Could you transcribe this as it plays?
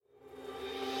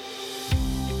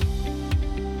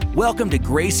Welcome to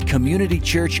Grace Community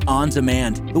Church On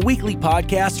Demand, the weekly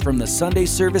podcast from the Sunday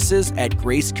services at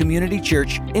Grace Community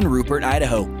Church in Rupert,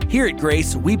 Idaho. Here at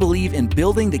Grace, we believe in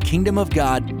building the kingdom of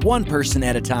God one person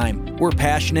at a time. We're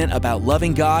passionate about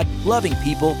loving God, loving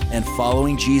people, and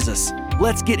following Jesus.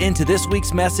 Let's get into this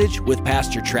week's message with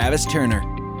Pastor Travis Turner.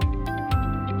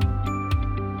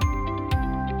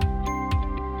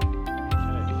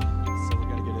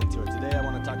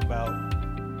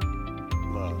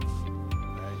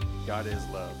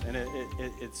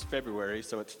 It's February,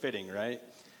 so it's fitting, right?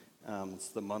 It's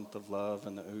the month of love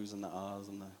and the oohs and the ahs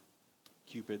and the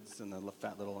cupids and the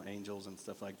fat little angels and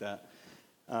stuff like that.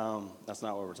 That's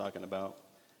not what we're talking about.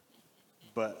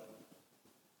 But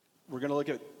we're going to look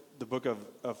at the book of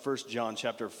 1 John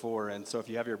chapter 4. And so if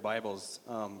you have your Bibles,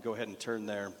 go ahead and turn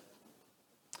there.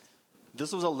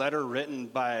 This was a letter written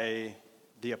by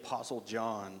the Apostle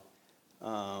John. He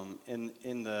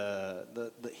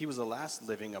was the last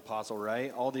living apostle,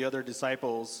 right? All the other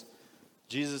disciples,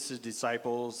 Jesus'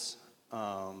 disciples,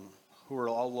 who were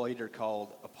all later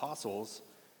called apostles,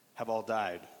 have all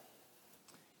died.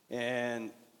 And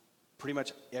pretty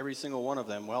much every single one of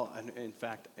them, well, in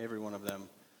fact, every one of them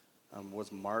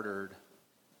was martyred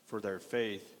for their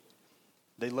faith.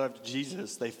 They loved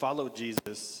Jesus. They followed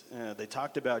Jesus. They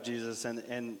talked about Jesus,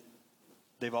 and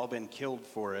they've all been killed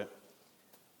for it.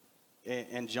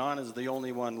 And John is the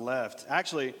only one left.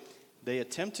 Actually, they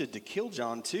attempted to kill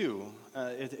John too.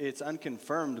 It's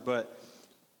unconfirmed, but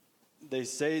they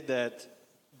say that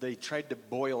they tried to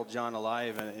boil John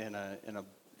alive in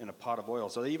a pot of oil.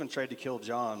 So they even tried to kill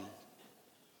John.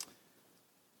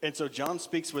 And so John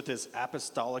speaks with this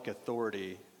apostolic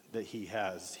authority that he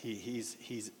has.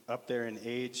 He's up there in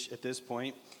age at this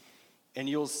point, and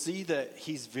you'll see that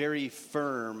he's very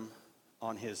firm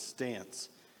on his stance.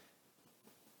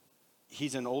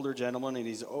 He's an older gentleman, and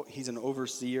he's an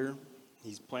overseer.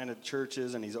 He's planted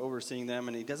churches, and he's overseeing them,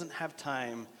 and he doesn't have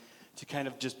time to kind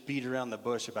of just beat around the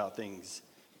bush about things.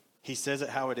 He says it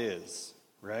how it is,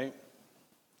 right?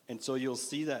 And so you'll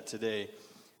see that today.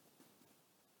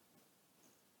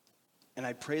 And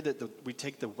I pray that we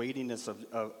take the weightiness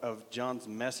of John's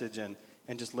message and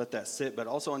just let that sit, but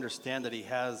also understand that he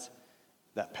has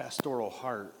that pastoral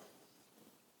heart.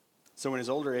 So in his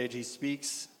older age, he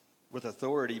speaks with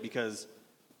authority because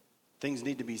things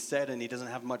need to be said, and he doesn't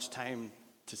have much time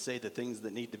to say the things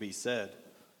that need to be said.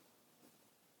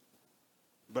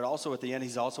 But also at the end,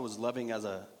 he's also as loving as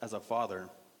a father.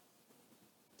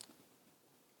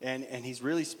 And he's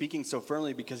really speaking so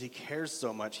firmly because he cares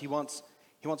so much. He wants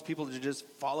people to just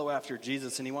follow after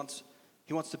Jesus, and he wants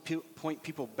to point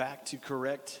people back to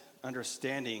correct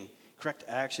understanding, correct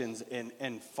actions,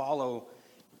 and follow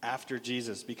after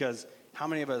Jesus. Because how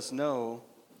many of us know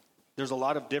there's a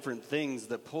lot of different things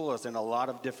that pull us in a lot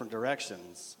of different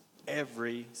directions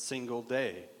every single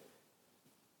day?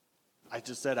 I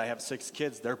just said I have 6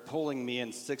 kids. They're pulling me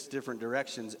in 6 different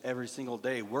directions every single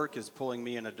day. Work is pulling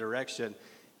me in a direction.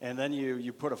 And then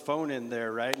you put a phone in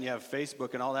there, right? And you have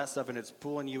Facebook and all that stuff, and it's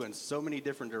pulling you in so many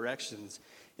different directions.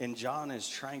 And John is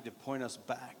trying to point us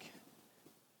back,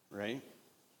 right?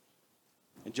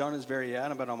 And John is very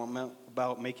adamant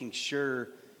about making sure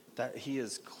that he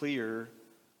is clear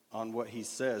on what he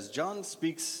says. John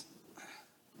speaks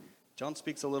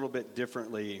a little bit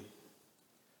differently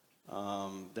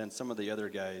than some of the other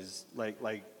guys, like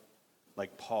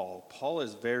Paul. Paul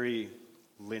is very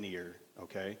linear,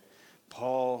 okay?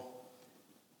 Paul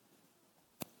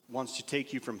wants to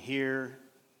take you from here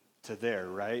to there,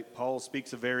 right? Paul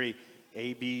speaks a very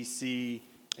A, B, C,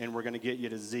 and we're going to get you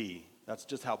to Z. That's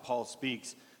just how Paul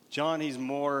speaks. John, he's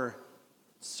more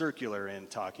circular in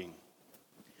talking.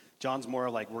 John's more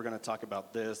like, we're going to talk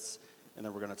about this, and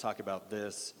then we're going to talk about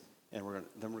this, and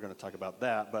then we're going to talk about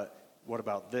that, but what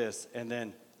about this? And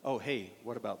then, oh, hey,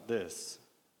 what about this?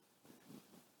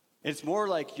 It's more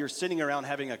like you're sitting around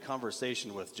having a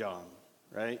conversation with John,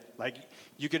 right? Like,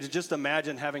 you could just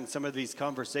imagine having some of these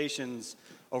conversations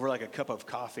over like a cup of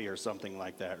coffee or something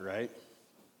like that, right?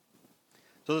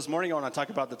 So this morning I want to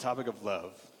talk about the topic of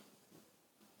love.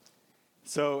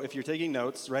 So if you're taking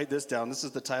notes, write this down. This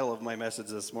is the title of my message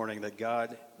this morning, that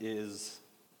God is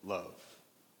love.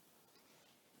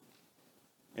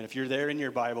 And if you're there in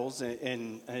your Bibles,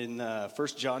 in 1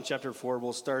 John chapter 4,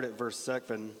 we'll start at verse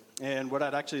 7. And what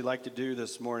I'd actually like to do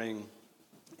this morning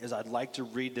is I'd like to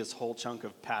read this whole chunk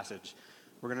of passage.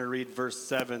 We're going to read verse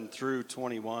 7 through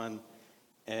 21,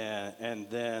 and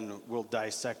then we'll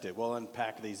dissect it. We'll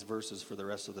unpack these verses for the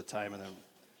rest of the time, and then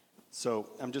so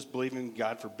I'm just believing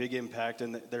God for big impact,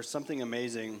 and there's something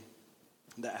amazing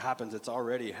that happens. It's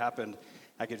already happened.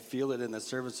 I could feel it in the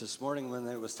service this morning when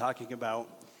it was talking about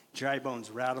dry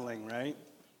bones rattling, right?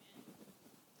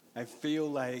 I feel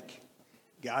like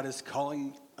God is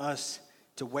calling us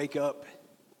to wake up.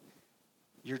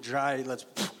 You're dry.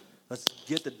 Let's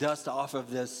get the dust off of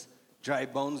this dry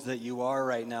bones that you are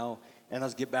right now, and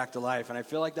let's get back to life. And I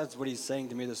feel like that's what he's saying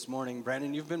to me this morning.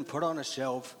 Brandon, you've been put on a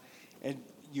shelf, and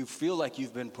you feel like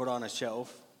you've been put on a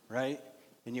shelf, right?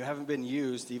 And you haven't been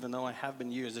used, even though I have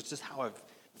been used. It's just how I'm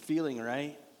feeling,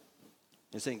 right?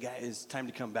 And saying, guys, it's time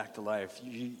to come back to life.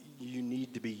 You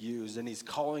need to be used. And he's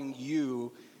calling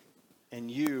you and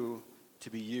you to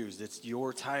be used. It's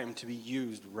your time to be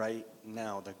used right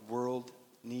now. The world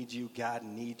needs you. God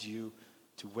needs you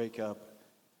to wake up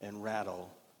and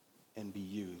rattle and be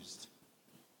used.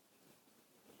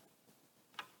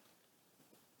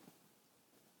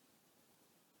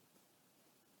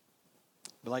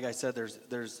 But like I said,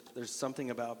 there's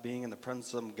something about being in the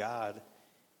presence of God,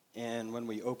 and when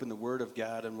we open the Word of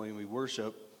God and when we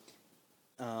worship,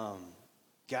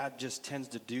 God just tends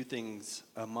to do things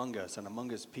among us and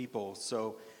among His people.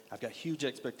 So I've got huge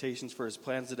expectations for His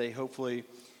plans today. Hopefully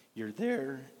you're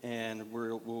there, and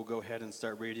we'll go ahead and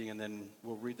start reading, and then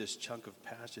we'll read this chunk of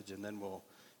passage, and then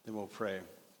we'll pray.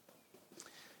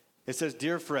 It says,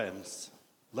 "Dear friends,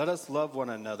 let us love one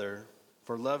another,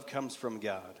 for love comes from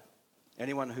God.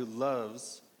 Anyone who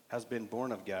loves has been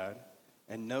born of God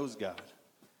and knows God.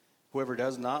 Whoever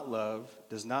does not love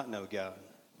does not know God,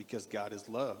 because God is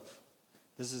love.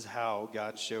 This is how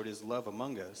God showed His love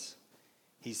among us.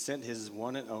 He sent His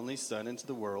one and only Son into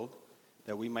the world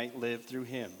that we might live through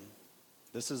Him.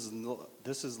 This is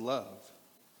love.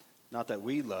 Not that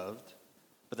we loved,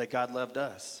 but that God loved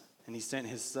us, and He sent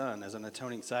His Son as an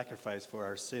atoning sacrifice for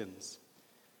our sins.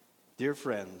 Dear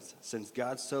friends, since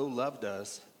God so loved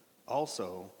us,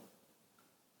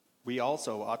 we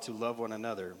also ought to love one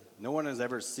another. No one has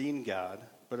ever seen God,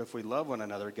 but if we love one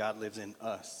another, God lives in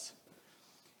us,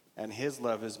 and His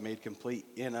love is made complete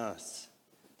in us.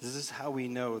 This is how we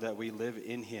know that we live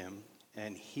in Him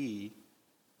and He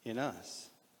in us.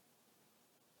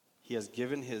 He has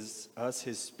given us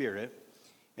His Spirit,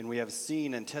 and we have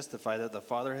seen and testified that the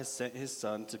Father has sent His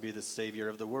Son to be the Savior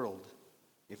of the world.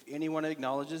 If anyone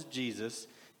acknowledges Jesus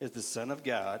as the Son of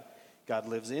God, God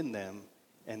lives in them,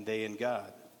 and they in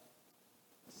God."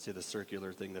 See the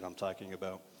circular thing that I'm talking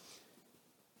about.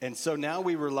 And so now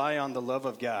we rely on the love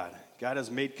of God. God has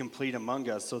made complete among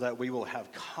us so that we will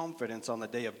have confidence on the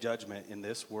day of judgment in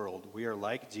this world. We are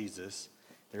like Jesus.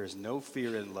 There is no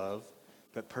fear in love,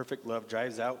 but perfect love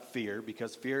drives out fear,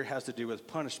 because fear has to do with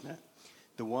punishment.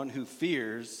 The one who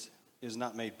fears is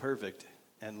not made perfect,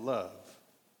 and love.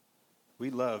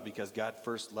 We love because God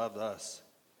first loved us.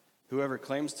 Whoever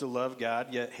claims to love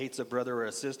God yet hates a brother or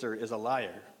a sister is a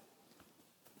liar.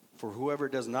 For whoever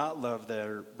does not love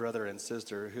their brother and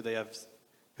sister who they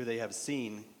have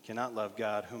seen cannot love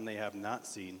God whom they have not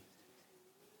seen.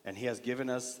 And He has given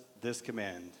us this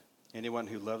command: anyone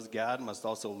who loves God must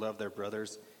also love their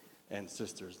brothers and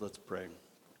sisters. Let's pray.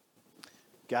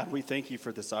 God, we thank You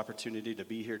for this opportunity to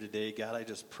be here today. God, I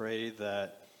just pray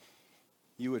that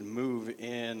You would move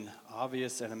in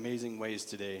obvious and amazing ways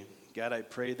today. God, I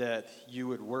pray that You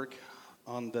would work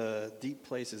on the deep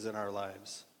places in our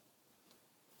lives.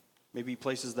 Maybe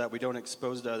places that we don't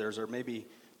expose to others, or maybe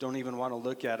don't even want to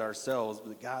look at ourselves.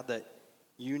 But God, that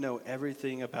You know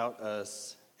everything about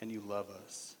us and You love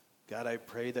us. God, I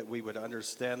pray that we would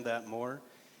understand that more,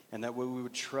 and that we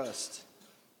would trust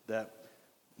that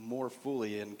more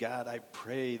fully. And God, I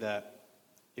pray that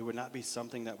it would not be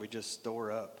something that we just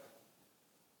store up,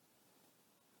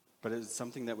 but it's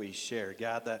something that we share.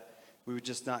 God, that we would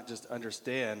just not just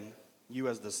understand You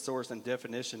as the source and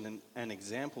definition and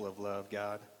example of love,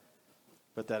 God,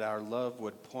 but that our love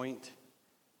would point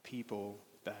people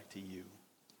back to You.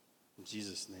 In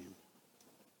Jesus' name.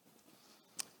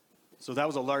 So that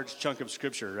was a large chunk of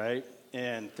scripture, right?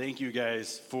 And thank you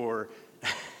guys for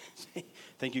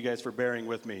bearing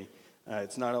with me.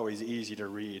 It's not always easy to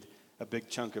read a big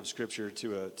chunk of scripture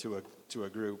to a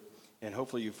group, and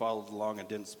hopefully you followed along and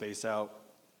didn't space out.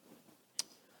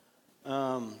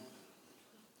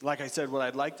 Like I said, what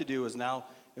I'd like to do is now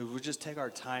we just take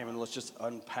our time and let's just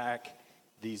unpack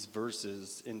these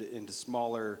verses into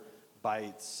smaller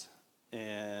bites,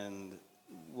 and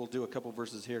we'll do a couple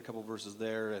verses here, a couple verses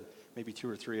there, and maybe 2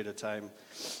 or 3 at a time.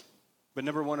 But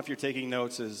number one, if you're taking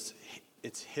notes, is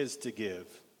it's His to give.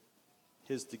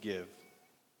 His to give.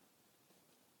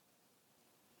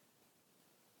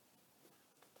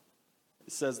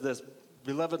 It says this: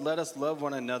 "Beloved, let us love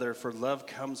one another, for love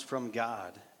comes from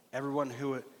God. Everyone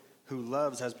who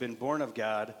loves has been born of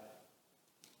God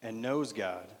and knows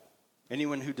God.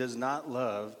 Anyone who does not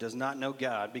love does not know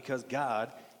God, because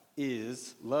God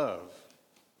is love."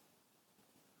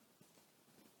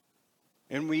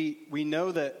 And we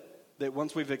know that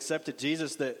once we've accepted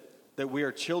Jesus, that we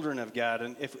are children of God.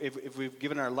 And if we've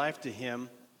given our life to him,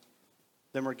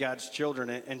 then we're God's children.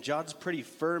 And John's pretty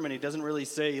firm, and he doesn't really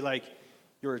say, like,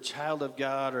 you're a child of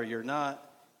God or you're not.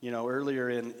 Earlier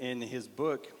in his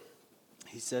book,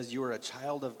 he says you are a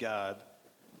child of God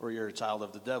or you're a child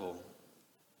of the devil.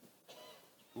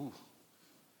 Ooh,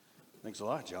 thanks a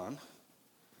lot, John.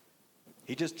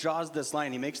 He just draws this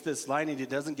line. He makes this line, and he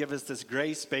doesn't give us this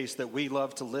gray space that we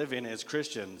love to live in as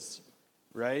Christians,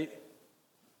 right?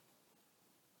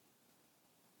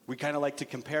 We kind of like to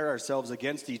compare ourselves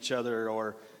against each other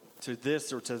or to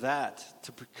this or to that,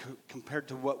 compared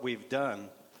to what we've done.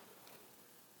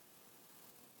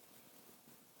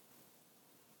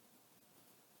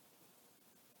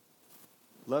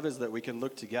 Love is that we can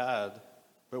look to God,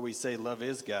 but we say love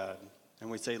is God, and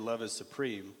we say love is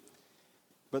supreme.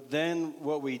 But then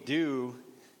what we do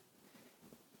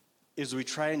is we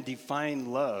try and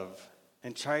define love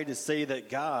and try to say that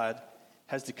God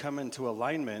has to come into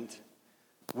alignment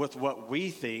with what we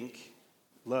think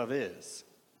love is.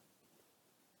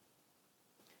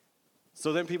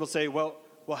 So then people say, well,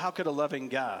 how could a loving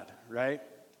God, right?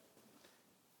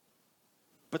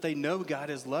 But they know God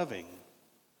is loving.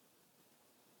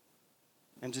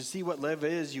 And to see what love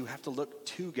is, you have to look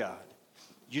to God.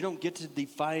 You don't get to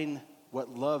define what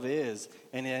love is,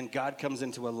 and then God comes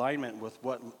into alignment with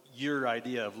what your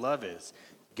idea of love is.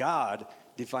 God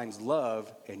defines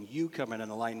love, and you come in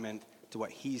alignment to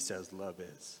what he says love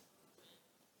is.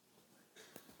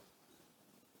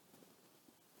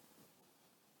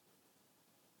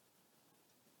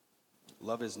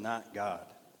 Love is not God.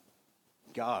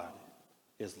 God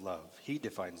is love. He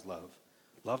defines love.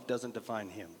 Love doesn't define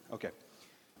him. Okay.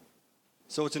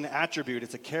 So it's an attribute,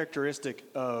 it's a characteristic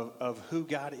of who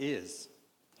God is.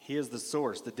 He is the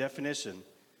source, the definition,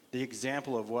 the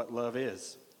example of what love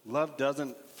is. Love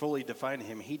doesn't fully define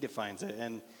him, he defines it.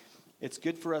 And it's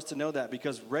good for us to know that,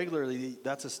 because regularly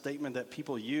that's a statement that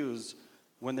people use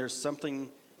when there's something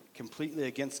completely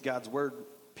against God's word.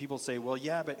 People say, well,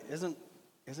 yeah, but isn't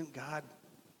God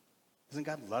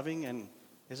loving, and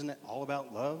isn't it all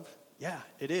about love? Yeah,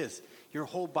 it is. Your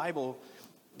whole Bible,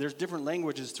 there's different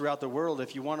languages throughout the world.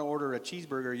 If you want to order a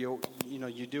cheeseburger,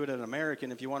 you do it in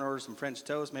American. If you want to order some French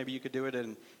toast, maybe you could do it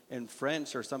in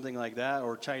French or something like that.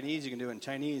 Or Chinese, you can do it in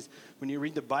Chinese. When you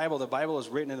read the Bible is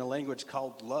written in a language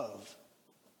called love.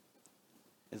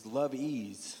 It's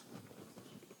love-ese.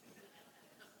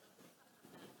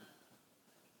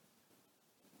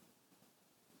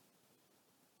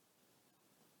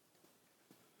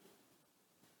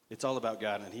 It's all about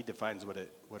God, and he defines what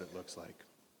it looks like.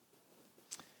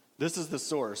 This is the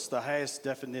source, the highest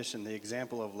definition, the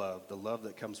example of love, the love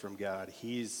that comes from God.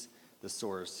 He's the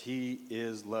source. He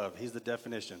is love. He's the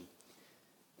definition.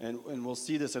 And we'll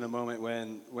see this in a moment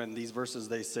when these verses,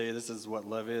 they say this is what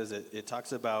love is. It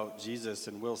talks about Jesus,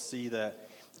 and we'll see that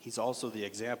he's also the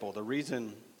example. The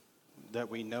reason that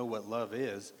we know what love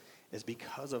is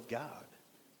because of God.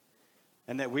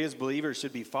 And that we as believers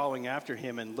should be following after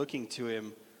him and looking to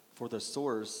him for the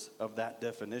source of that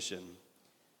definition.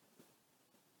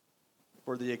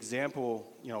 For the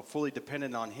example, fully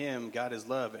dependent on him, God is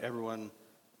love. Everyone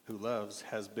who loves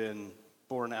has been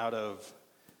born out of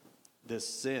this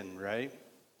sin, right?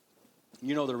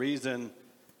 The reason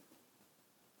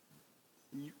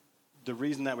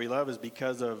that we love is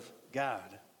because of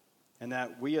God. And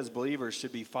that we as believers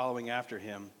should be following after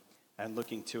him and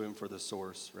looking to him for the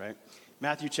source, right?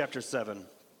 Matthew chapter 7.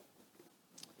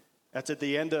 That's at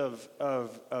the end of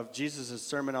Jesus'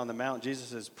 Sermon on the Mount.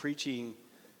 Jesus is preaching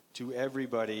to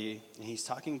everybody, and he's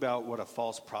talking about what a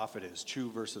false prophet is,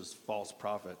 true versus false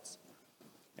prophets.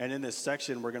 And in this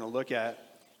section, we're going to look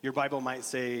at, your Bible might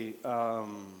say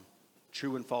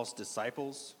true and false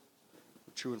disciples,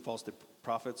 true and false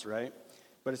prophets, right?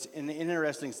 But it's an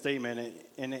interesting statement,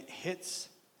 and it hits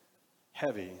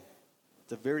heavy.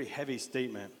 It's a very heavy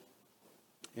statement.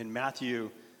 In Matthew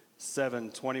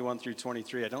 7, 21 through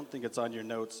 23, I don't think it's on your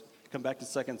notes. Come back to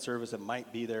second service, it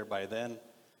might be there by then.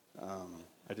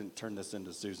 I didn't turn this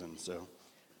into Susan, so.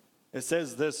 It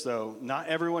says this, though, not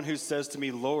everyone who says to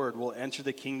me, Lord, will enter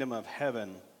the kingdom of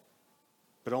heaven,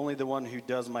 but only the one who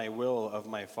does my will of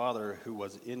my Father who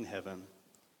was in heaven.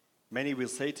 Many will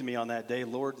say to me on that day,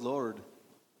 Lord, Lord,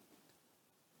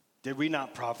 did we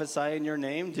not prophesy in your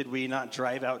name? Did we not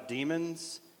drive out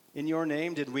demons in your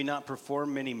name? Did we not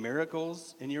perform many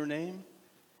miracles in your name?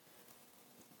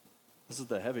 This is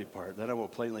the heavy part. Then I will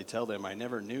plainly tell them, I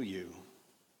never knew you.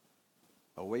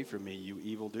 Away from me, you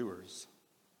evildoers.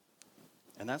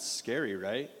 And that's scary,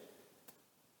 right?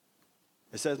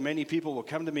 It says, many people will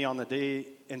come to me on the day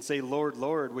and say, Lord,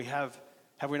 Lord,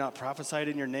 Have we not prophesied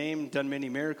in your name, done many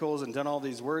miracles, and done all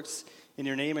these works in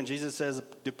your name? And Jesus says,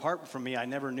 depart from me, I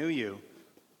never knew you.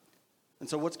 And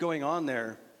so what's going on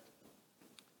there?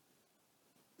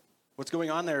 What's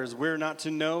going on there is we're not to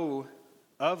know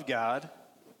of God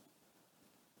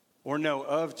or know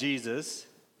of Jesus.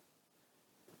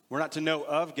 We're not to know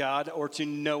of God or to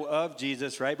know of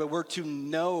Jesus, right? But we're to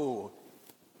know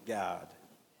God.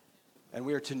 And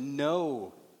we are to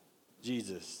know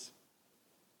Jesus.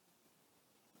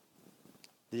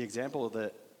 The example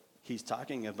that he's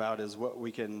talking about is what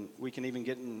we can even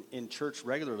get in church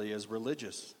regularly as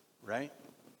religious, right?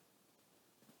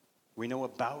 We know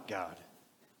about God.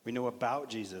 We know about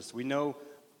Jesus. We know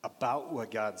about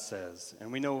what God says. And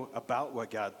we know about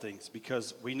what God thinks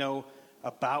because we know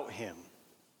about him.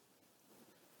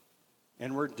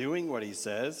 And we're doing what he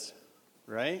says,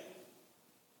 right?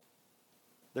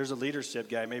 There's a leadership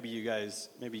guy, maybe you guys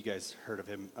heard of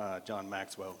him, John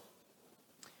Maxwell.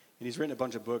 And he's written a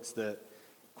bunch of books that,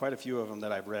 quite a few of them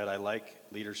that I've read. I like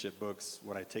leadership books.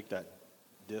 When I take that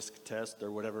DISC test or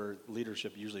whatever,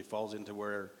 leadership usually falls into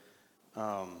where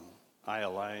I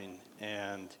align.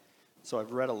 And so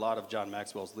I've read a lot of John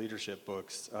Maxwell's leadership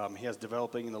books. He has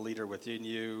Developing the Leader Within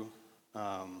You,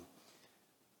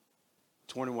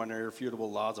 21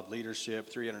 Irrefutable Laws of Leadership,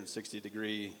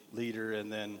 360-Degree Leader,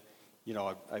 and then, you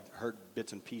know, I've heard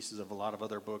bits and pieces of a lot of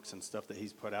other books and stuff that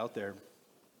he's put out there.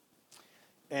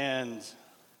 And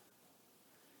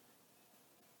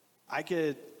I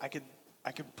could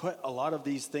put a lot of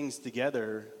these things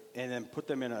together and then put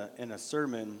them in a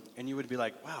sermon, and you would be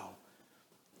like, wow,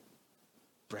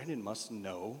 Brandon must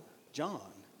know John,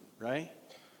 right?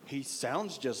 He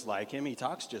sounds just like him. He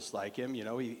talks just like him. You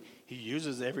know, he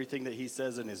uses everything that he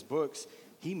says in his books.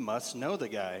 He must know the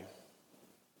guy.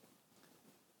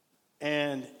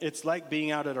 And it's like being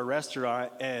out at a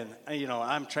restaurant and, you know,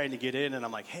 I'm trying to get in and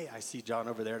I'm like, hey, I see John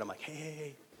over there. And I'm like,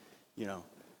 hey, you know,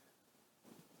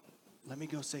 let me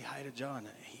go say hi to John.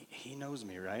 He knows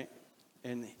me, right?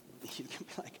 And you can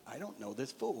be like, I don't know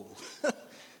this fool.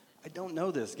 I don't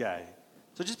know this guy.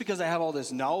 So just because I have all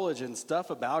this knowledge and stuff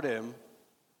about him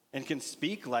and can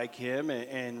speak like him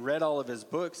and read all of his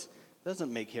books,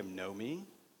 doesn't make him know me.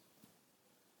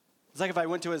 It's like if I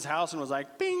went to his house and was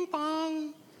like, bing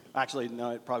bong. Actually,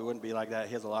 no, it probably wouldn't be like that.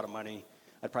 He has a lot of money.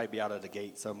 I'd probably be out at the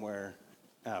gate somewhere,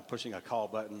 pushing a call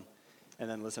button and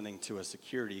then listening to a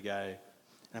security guy. And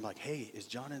I'm like, hey, is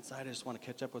John inside? I just want to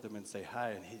catch up with him and say hi.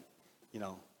 And he, you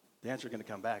know, the answer is going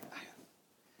to come back.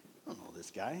 I don't know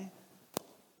this guy.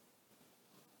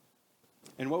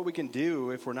 And what we can do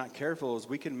if we're not careful is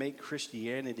we can make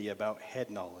Christianity about head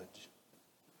knowledge,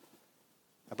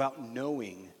 about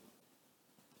knowing,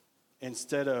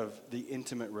 instead of the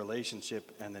intimate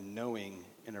relationship and the knowing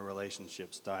in a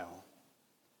relationship style.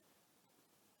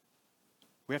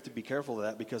 We have to be careful of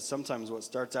that because sometimes what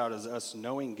starts out as us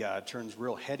knowing God turns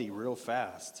real heady real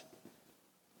fast.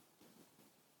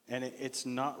 And it's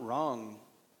not wrong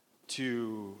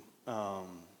to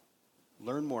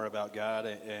learn more about God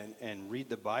and read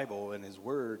the Bible and his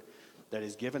word that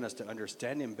is given us to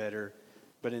understand him better.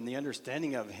 But in the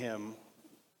understanding of him,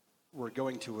 we're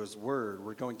going to his word.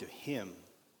 We're going to him,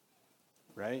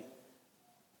 right?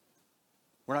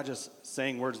 We're not just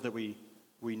saying words that we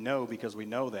know because we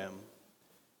know them.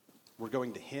 We're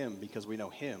going to him because we know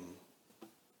him.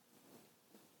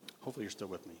 Hopefully you're still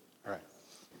with me. All right.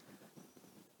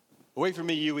 Away from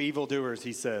me, you evildoers,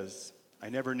 he says. I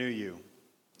never knew you.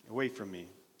 Away from me.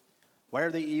 Why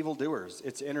are they evildoers?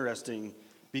 It's interesting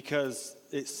because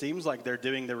it seems like they're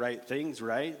doing the right things,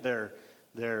 right? They're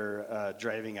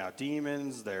driving out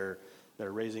demons. They're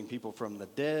raising people from the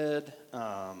dead.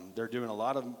 They're doing a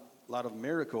lot of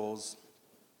miracles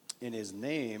in his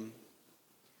name.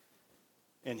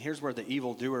 And here's where the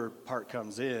evildoer part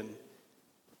comes in.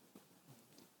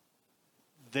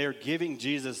 They're giving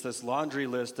Jesus this laundry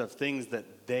list of things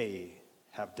that they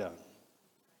have done.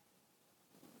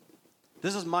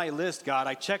 This is my list, God.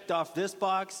 I checked off this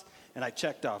box, and I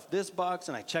checked off this box,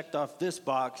 and I checked off this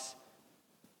box.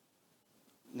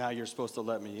 Now you're supposed to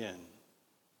let me in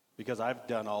because I've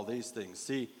done all these things.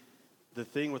 See, the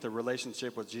thing with a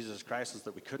relationship with Jesus Christ is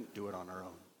that we couldn't do it on our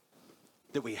own,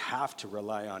 that we have to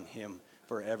rely on him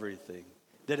for everything,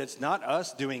 that it's not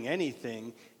us doing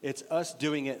anything, it's us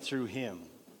doing it through him.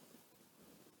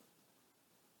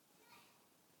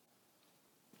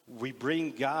 We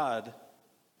bring God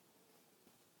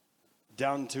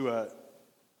down to God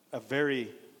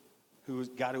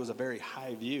who is a very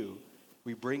high view.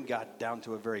 We bring God down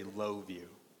to a very low view.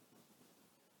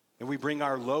 And we bring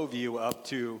our low view up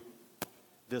to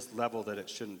this level that it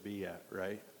shouldn't be at,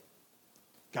 right?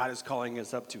 God is calling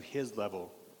us up to his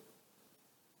level.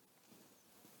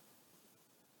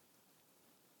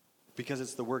 because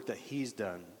it's the work that he's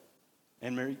done.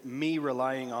 And me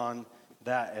relying on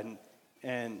that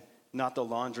and not the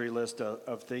laundry list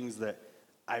of things that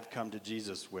I've come to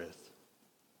Jesus with.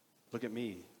 Look at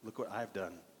me. Look what I've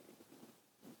done.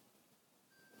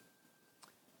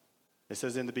 It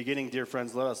says, in the beginning, dear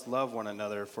friends, let us love one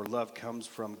another, for love comes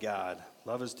from God.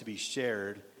 Love is to be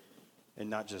shared and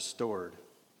not just stored.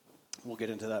 We'll get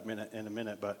into that in a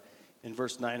minute, but in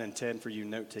verse 9 and 10, for you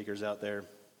note takers out there,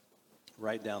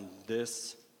 write down,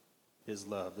 this is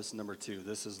love. This is number 2.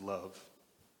 This is love.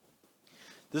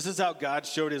 This is how God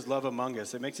showed his love among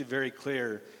us. It makes it very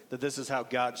clear that this is how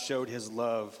God showed his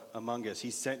love among us.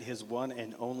 He sent his one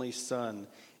and only Son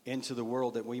into the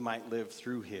world that we might live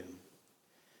through him.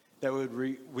 That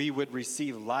we would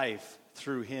receive life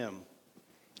through him.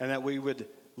 And that we would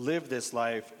live this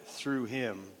life through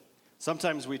him.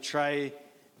 Sometimes we try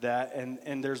that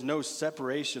and there's no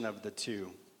separation of the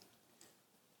two.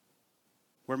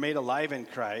 We're made alive in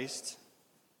Christ.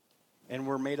 And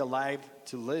we're made alive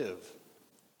to live.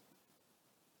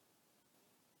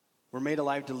 We're made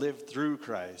alive to live through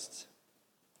Christ.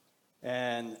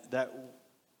 And that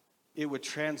it would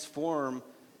transform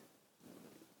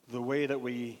the way that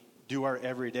we do our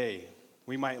everyday.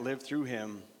 We might live through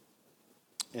him,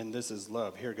 and this is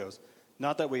love. Here it goes.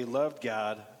 Not that we loved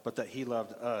God, but that he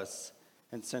loved us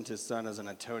and sent his Son as an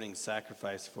atoning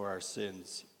sacrifice for our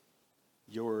sins.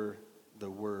 You're the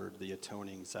word, the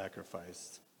atoning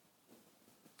sacrifice.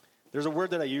 There's a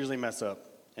word that I usually mess up,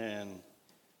 and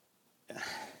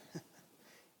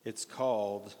it's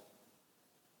called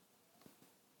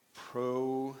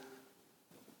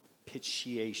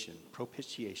propitiation.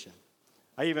 Propitiation.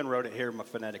 I even wrote it here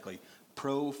phonetically.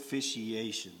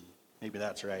 Propitiation. Maybe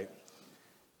that's right.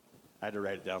 I had to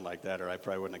write it down like that, or I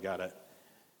probably wouldn't have got it.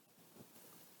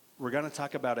 We're going to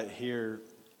talk about it here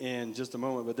in just a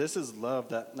moment, but this is love,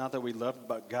 that not that we loved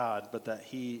but God, but that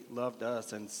he loved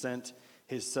us and sent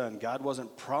his Son. God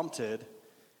wasn't prompted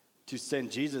to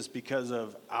send Jesus because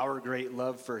of our great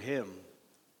love for him.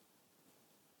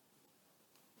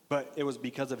 But it was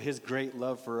because of his great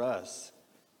love for us.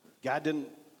 God didn't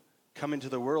come into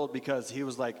the world because he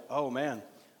was like, oh man,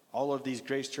 all of these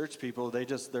Grace Church people,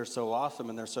 they're so awesome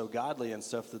and they're so godly and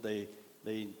stuff that they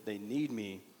need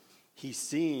me. He's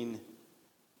seen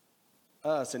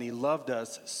us and he loved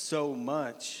us so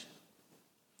much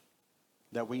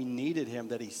that we needed him,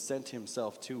 that he sent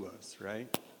himself to us,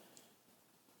 right?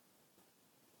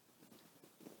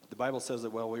 The Bible says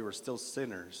that while we were still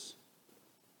sinners,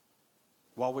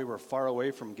 while we were far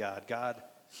away from God, God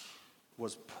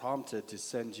was prompted to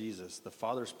send Jesus. The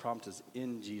Father's prompt is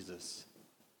in Jesus.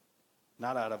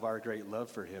 Not out of our great love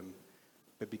for him,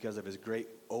 but because of his great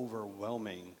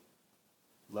overwhelming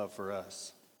love for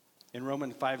us. In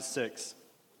Romans 5:6,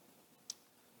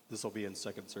 this will be in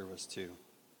second service too.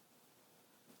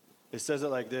 It says it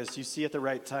like this: you see, at the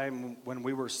right time, when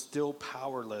we were still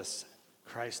powerless,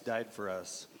 Christ died for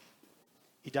us.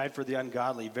 He died for the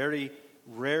ungodly. Very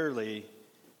rarely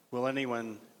will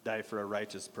anyone die for a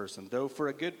righteous person, though for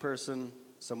a good person,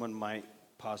 someone might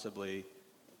possibly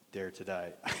dare to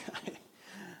die.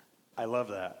 I love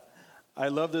that. I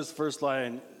love this first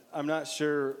line. I'm not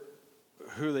sure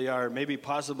who they are. Maybe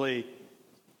possibly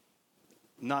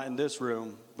not in this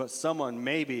room, but someone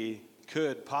maybe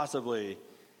could possibly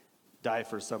die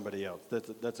for somebody else.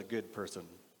 That's a good person.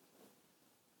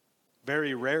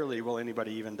 Very rarely will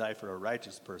anybody even die for a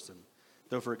righteous person.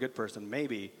 Though for a good person,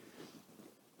 maybe,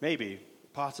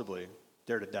 possibly,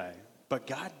 dare to die. But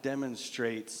God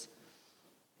demonstrates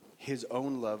his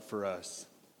own love for us.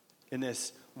 In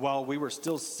this, while we were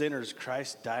still sinners,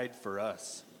 Christ died for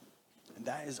us. And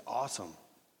that is awesome.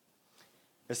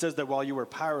 It says that while you were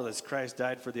powerless, Christ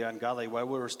died for the ungodly. While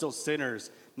we were still sinners,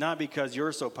 not because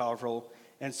you're so powerful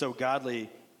and so godly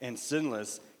and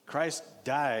sinless, Christ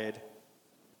died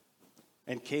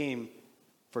and came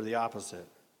for the opposite.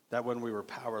 That when we were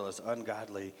powerless,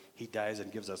 ungodly, he dies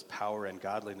and gives us power and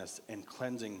godliness and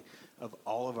cleansing of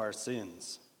all of our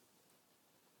sins.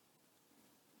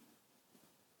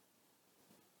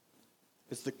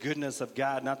 It's the goodness of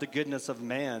God, not the goodness of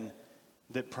man,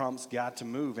 that prompts God to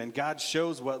move. And God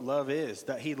shows what love is,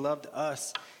 that he loved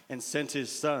us and sent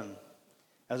his Son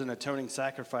as an atoning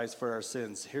sacrifice for our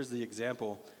sins. Here's the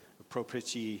example of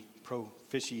propitiation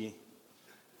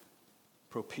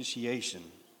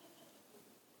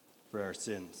for our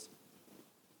sins.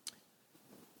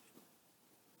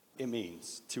 It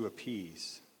means to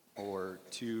appease or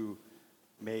to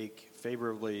make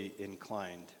favorably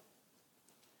inclined.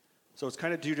 So it's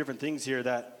kind of two different things here,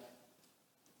 that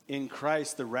in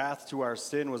Christ the wrath to our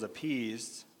sin was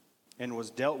appeased and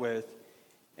was dealt with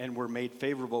and were made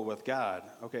favorable with God.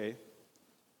 Okay.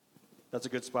 That's a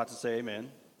good spot to say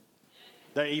amen.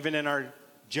 That even in our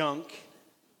junk,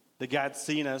 that God's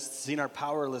seen us, seen our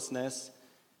powerlessness,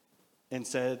 and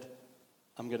said,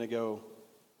 I'm going to go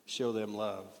show them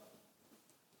love.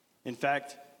 In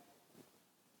fact,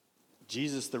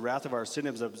 Jesus, the wrath of our sin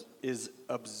is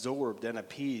absorbed and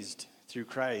appeased through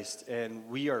Christ, and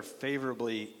we are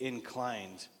favorably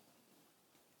inclined.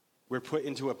 We're put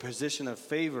into a position of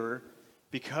favor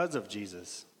because of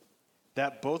Jesus.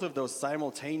 That both of those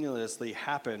simultaneously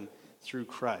happen through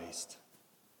Christ.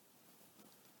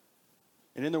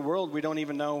 And in the world, we don't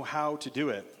even know how to do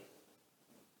it.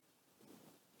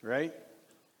 Right?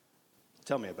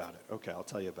 Tell me about it. Okay, I'll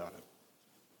tell you about it.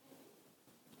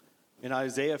 In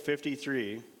Isaiah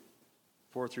 53,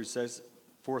 4 through 6,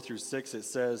 it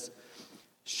says,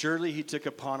 surely he took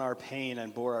upon our pain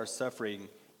and bore our suffering.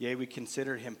 Yea, we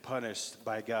consider him punished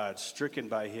by God, stricken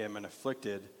by him and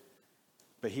afflicted.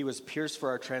 But he was pierced for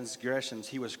our transgressions.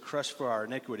 He was crushed for our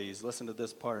iniquities. Listen to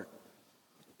this part.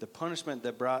 The punishment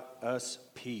that brought us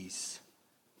peace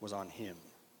was on him.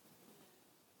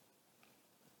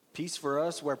 Peace for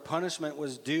us where punishment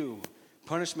was due.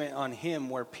 Punishment on him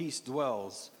where peace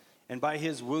dwells. And by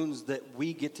his wounds that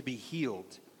we get to be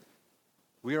healed.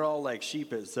 We are all like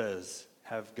sheep, it says,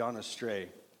 have gone astray.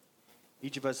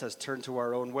 Each of us has turned to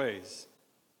our own ways.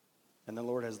 And the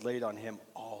Lord has laid on him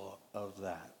all of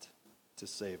that to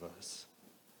save us.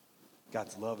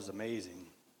 God's love is amazing.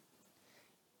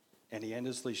 And he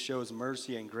endlessly shows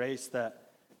mercy and grace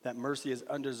that mercy is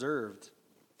undeserved.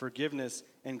 Forgiveness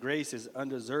and grace is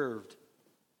undeserved.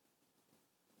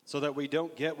 So that we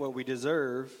don't get what we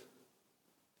deserve.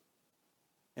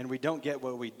 And we don't get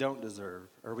what we don't deserve.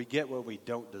 Or we get what we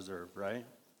don't deserve, right?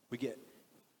 We get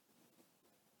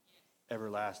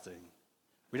everlasting.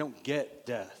 We don't get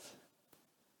death.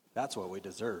 That's what we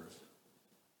deserve.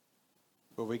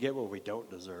 But we get what we don't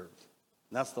deserve.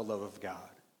 And that's the love of God,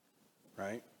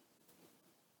 right?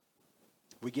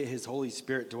 We get his Holy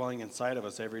Spirit dwelling inside of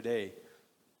us every day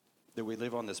that we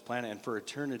live on this planet, and for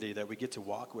eternity that we get to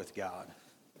walk with God.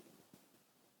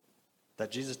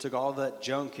 That Jesus took all that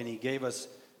junk and he gave us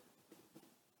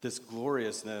this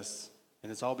gloriousness,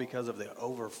 and it's all because of the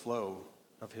overflow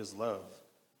of his love,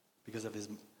 because of his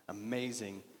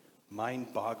amazing,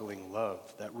 mind-boggling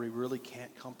love that we really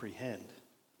can't comprehend.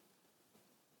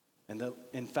 And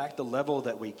in fact, the level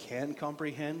that we can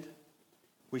comprehend,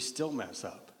 we still mess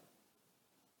up.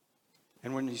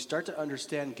 And when you start to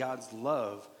understand God's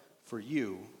love for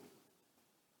you,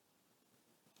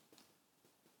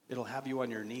 it'll have you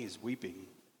on your knees weeping.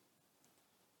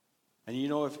 And you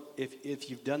know, if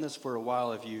you've done this for a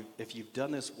while, if you've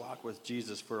done this walk with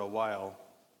Jesus for a while,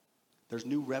 there's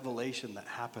new revelation that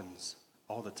happens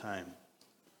all the time.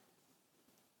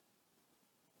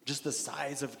 Just the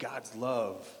size of God's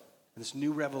love, and this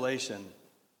new revelation.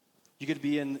 You could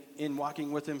be in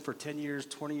walking with him for 10 years,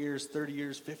 20 years, 30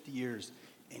 years, 50 years,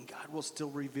 and God will still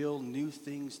reveal new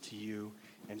things to you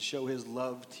and show his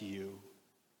love to you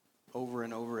over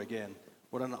and over again.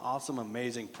 What an awesome,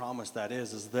 amazing promise that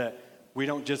is that we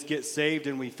don't just get saved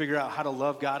and we figure out how to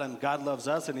love God and God loves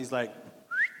us and he's like,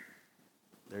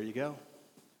 there you go.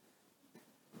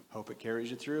 Hope it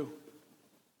carries you through.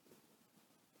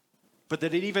 But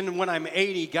that even when I'm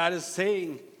 80, God is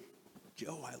saying,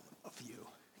 Joe, I love you.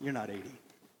 You're not 80.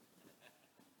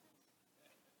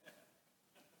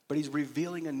 But he's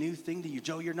revealing a new thing to you.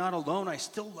 Joe, you're not alone. I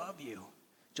still love you.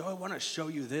 Joe, I want to show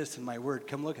you this in my word.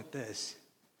 Come look at this.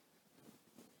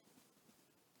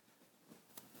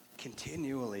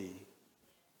 Continually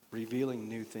revealing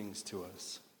new things to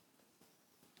us.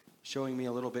 Showing me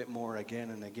a little bit more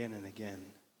again and again and again.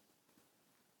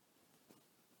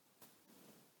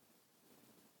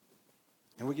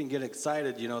 And we can get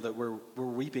excited, that we're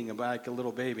weeping like a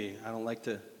little baby. I don't like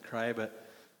to cry, but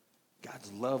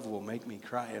God's love will make me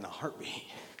cry in a heartbeat.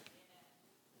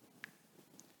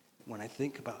 When I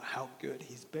think about how good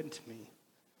he's been to me,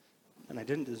 and I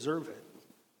didn't deserve it.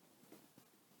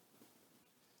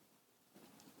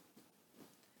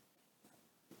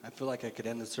 I feel like I could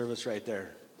end the service right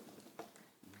there,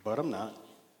 but I'm not.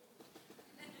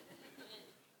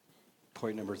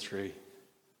 Point number 3.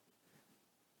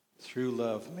 Through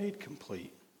love made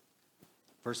complete.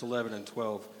 Verse 11 and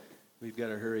 12, we've got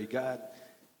to hurry. God,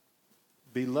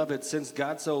 beloved, since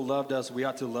God so loved us, we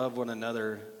ought to love one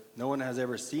another. No one has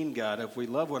ever seen God. If we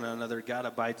love one another, God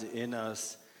abides in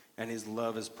us, and his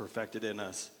love is perfected in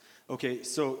us. Okay,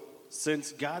 so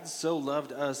since God so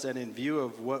loved us, and in view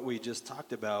of what we just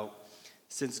talked about,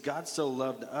 since God so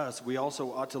loved us, we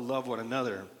also ought to love one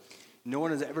another. No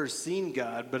one has ever seen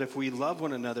God, but if we love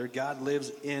one another, God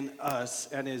lives in us,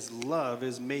 and his love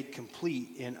is made complete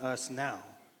in us now.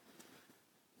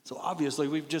 So obviously,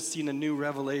 we've just seen a new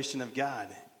revelation of God.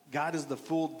 God is the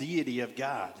full deity of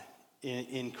God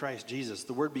in Christ Jesus.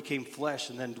 The Word became flesh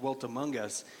and then dwelt among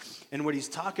us. And what he's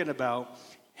talking about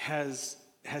has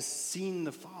seen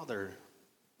the Father,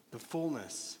 the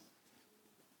fullness.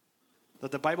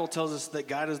 That the Bible tells us that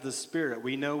God is the Spirit.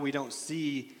 We know we don't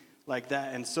see like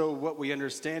that. And so what we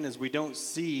understand is we don't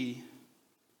see.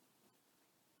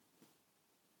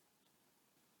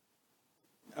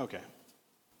 Okay.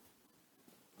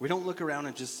 We don't look around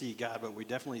and just see God, but we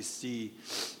definitely see,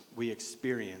 we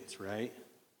experience, right?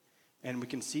 And we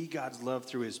can see God's love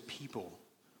through his people,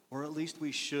 or at least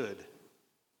we should.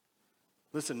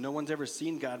 Listen, no one's ever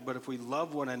seen God, but if we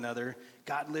love one another,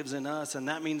 God lives in us, and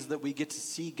that means that we get to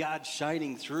see God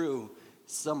shining through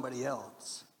somebody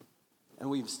else. And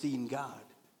we've seen God.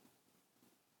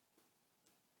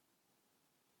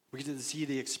 We get to see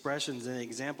the expressions and the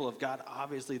example of God.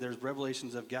 Obviously, there's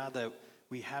revelations of God that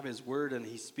we have his word, and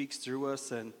he speaks through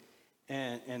us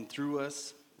and through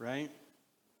us, right?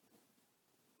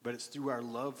 But it's through our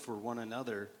love for one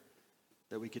another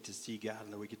that we get to see God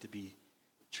and that we get to be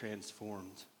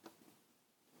transformed.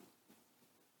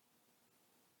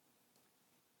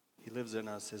 He lives in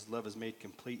us. His love is made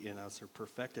complete in us or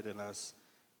perfected in us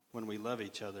when we love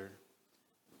each other.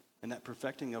 And that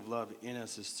perfecting of love in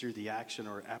us is through the action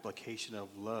or application of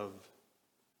love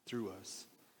through us.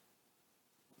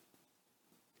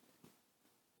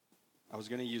 I was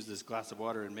going to use this glass of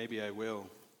water, and maybe I will,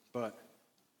 but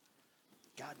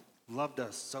God loved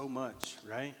us so much,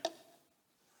 right?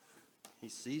 He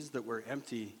sees that we're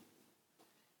empty,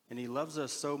 and he loves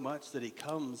us so much that he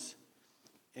comes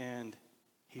and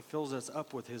he fills us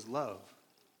up with his love.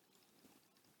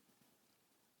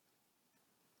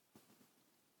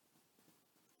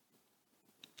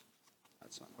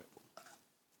 That's not quite full.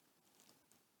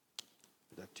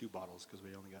 We have 2 bottles because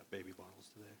we only got baby bottles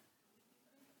today.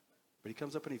 But he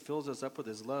comes up and he fills us up with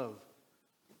his love.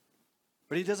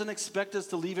 But he doesn't expect us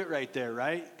to leave it right there,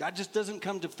 right? God just doesn't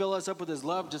come to fill us up with his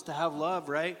love just to have love,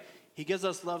 right? He gives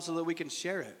us love so that we can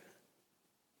share it.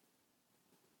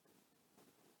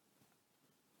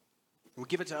 We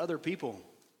give it to other people.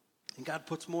 And God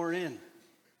puts more in.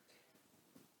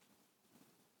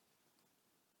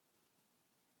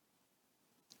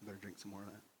 I better drink some more of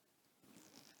that.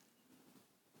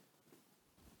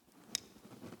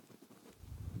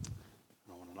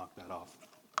 I don't want to knock that off.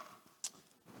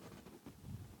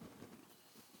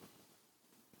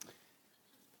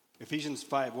 Ephesians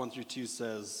 5, 1-2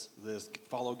 says this: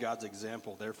 follow God's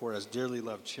example, therefore, as dearly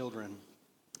loved children,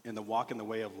 in the walk in the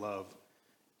way of love,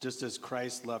 just as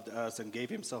Christ loved us and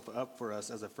gave himself up for us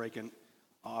as a fragrant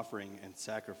offering and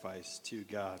sacrifice to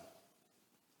God.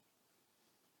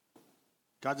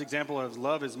 God's example of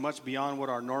love is much beyond what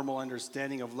our normal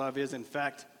understanding of love is. In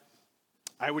fact,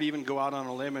 I would even go out on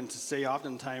a limb and to say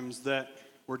oftentimes that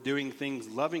we're doing things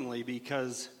lovingly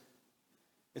because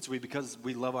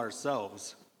we love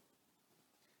ourselves.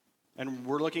 And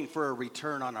we're looking for a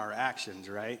return on our actions,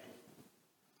 right?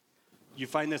 You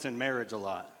find this in marriage a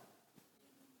lot.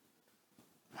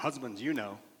 Husbands, you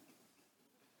know.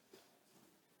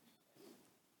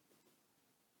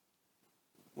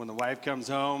 When the wife comes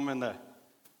home and the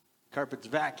carpet's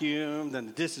vacuumed and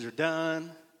the dishes are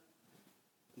done,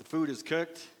 the food is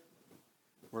cooked,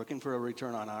 we're looking for a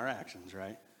return on our actions,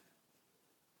 right?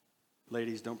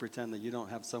 Ladies, don't pretend that you don't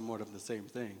have somewhat of the same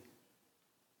thing.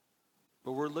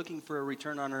 But we're looking for a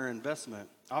return on our investment.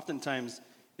 Oftentimes,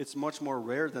 it's much more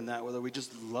rare than that, whether we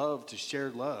just love to share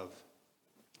love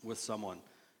with someone.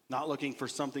 Not looking for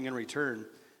something in return,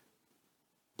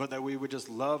 but that we would just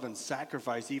love and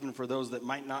sacrifice even for those that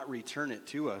might not return it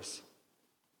to us.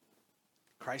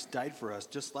 Christ died for us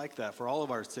just like that, for all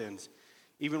of our sins,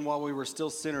 even while we were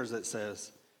still sinners, it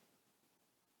says.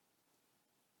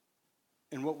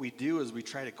 And what we do is we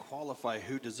try to qualify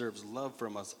who deserves love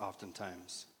from us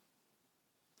oftentimes.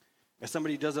 If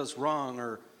somebody does us wrong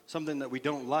or something that we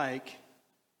don't like,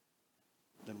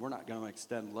 then we're not going to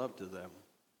extend love to them.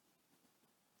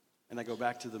 And I go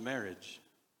back to the marriage.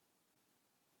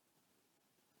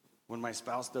 When my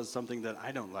spouse does something that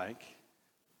I don't like,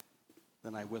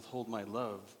 then I withhold my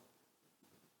love.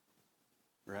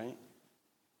 Right?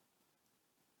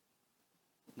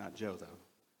 Not Joe, though.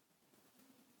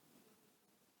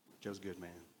 Joe's a good man.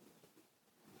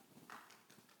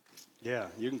 Yeah,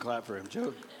 you can clap for him.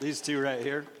 Joe, these two right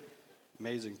here,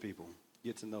 amazing people.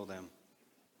 Get to know them.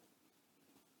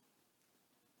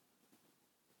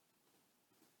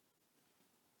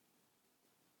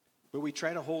 But we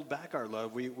try to hold back our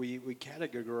love. We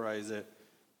categorize it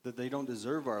that they don't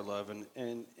deserve our love.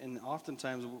 And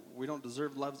oftentimes we don't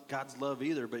deserve God's love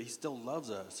either, but he still loves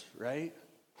us, right?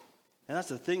 And that's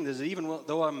the thing, is even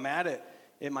though I'm mad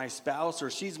at my spouse or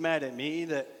she's mad at me,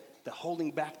 that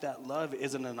holding back that love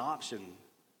isn't an option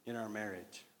in our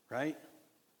marriage, right?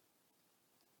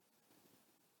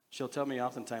 She'll tell me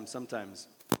sometimes,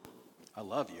 I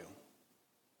love you.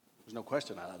 There's no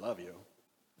question I love you.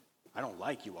 I don't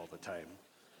like you all the time.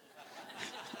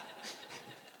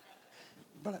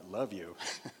 But I love you.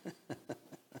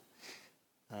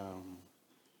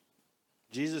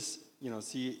 Jesus,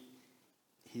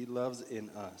 he loves in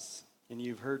us. And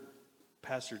you've heard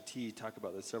Pastor T talk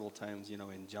about this several times,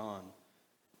 in John.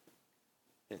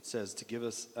 It says, to give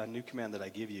us a new command that I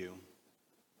give you,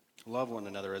 love one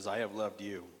another as I have loved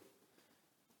you.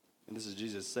 And this is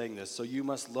Jesus saying this. So you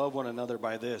must love one another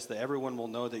by this, that everyone will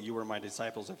know that you are my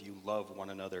disciples if you love one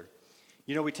another.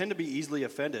 We tend to be easily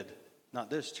offended. Not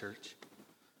this church.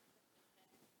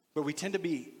 But we tend to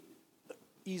be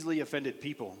easily offended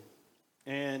people.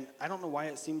 And I don't know why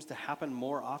it seems to happen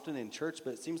more often in church,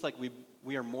 but it seems like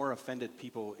we are more offended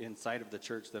people inside of the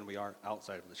church than we are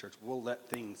outside of the church. We'll let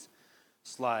things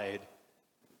slide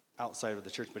outside of the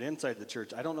church, but inside the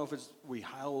church, I don't know if it's we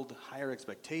held higher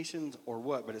expectations or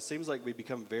what, but it seems like we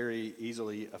become very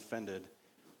easily offended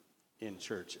in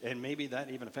church. And maybe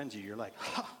that even offends you. You're like,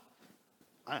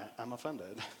 I'm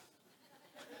offended.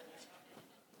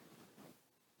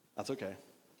 That's okay.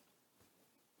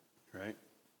 Right?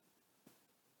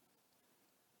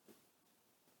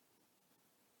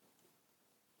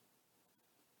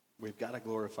 We've got to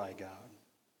glorify God.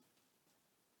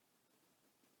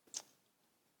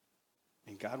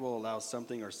 And God will allow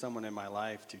something or someone in my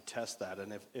life to test that.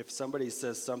 And if somebody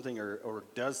says something or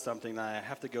does something, then I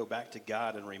have to go back to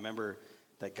God and remember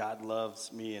that God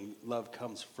loves me and love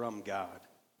comes from God.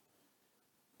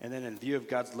 And then in view of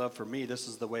God's love for me, this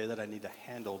is the way that I need to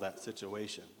handle that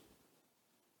situation.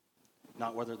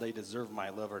 Not whether they deserve my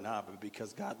love or not, but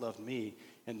because God loved me,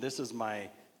 and this is my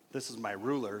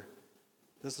ruler.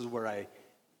 This is where I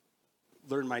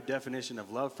learn my definition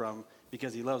of love from.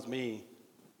 Because he loves me,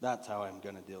 that's how I'm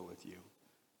going to deal with you.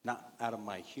 Not out of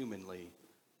my humanly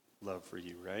love for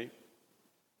you, right?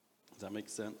 Does that make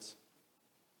sense?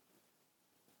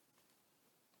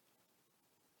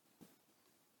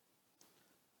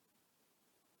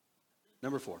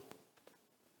 Number 4.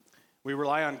 We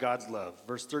rely on God's love.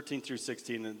 Verse 13 through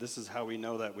 16, and this is how we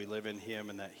know that we live in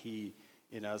him and that he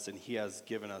in us and he has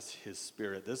given us his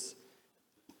spirit. This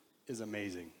is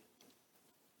amazing.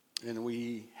 And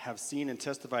we have seen and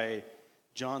testified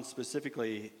John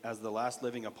specifically as the last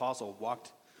living apostle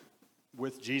walked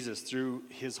with Jesus through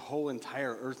his whole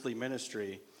entire earthly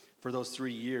ministry for those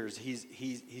 3 years.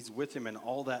 He's with him in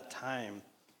all that time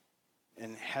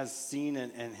and has seen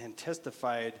and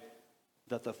testified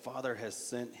that the Father has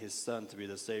sent his Son to be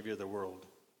the Savior of the world.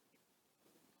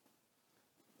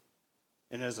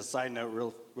 And as a side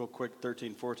note, real quick,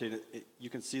 13, 14, you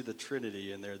can see the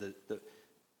Trinity in there, the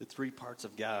 3 parts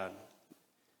of God.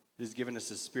 He's given us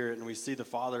his Spirit, and we see the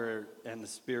Father and the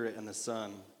Spirit and the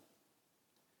Son.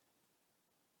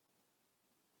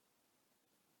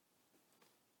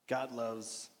 God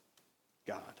loves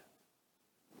God.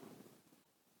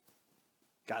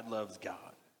 God loves God.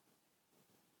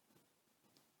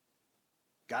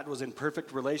 God was in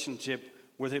perfect relationship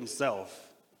with himself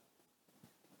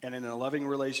and in a loving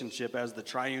relationship as the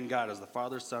triune God, as the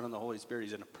Father, Son, and the Holy Spirit.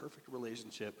 He's in a perfect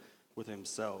relationship with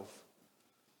himself.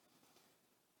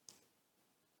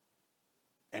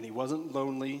 And he wasn't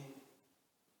lonely,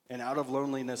 and out of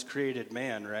loneliness created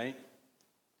man, right?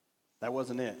 That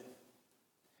wasn't it.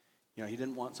 He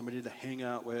didn't want somebody to hang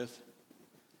out with.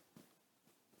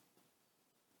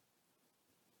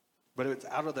 But it's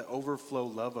out of the overflow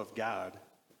love of God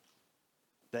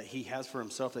that he has for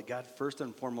himself, that God first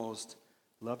and foremost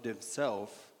loved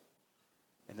himself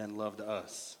and then loved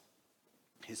us,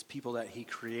 his people that he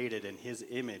created in his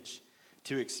image,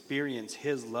 to experience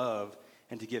his love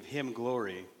and to give him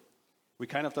glory. We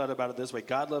kind of thought about it this way.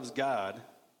 God loves God.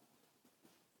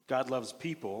 God loves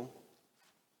people.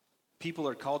 People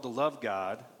are called to love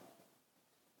God,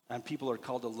 and people are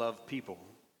called to love people.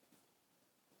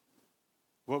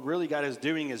 What really God is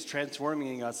doing is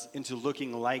transforming us into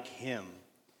looking like him,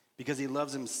 because he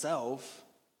loves himself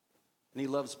and he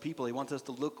loves people. He wants us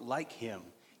to look like him.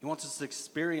 He wants us to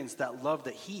experience that love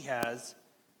that he has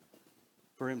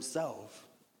for himself.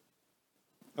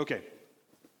 Okay,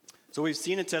 so we've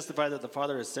seen and testified that the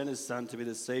Father has sent his Son to be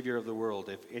the Savior of the world.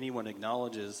 If anyone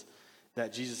acknowledges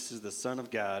that Jesus is the Son of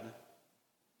God,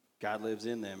 God lives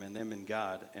in them and them in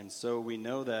God. And so we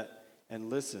know that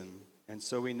and listen. And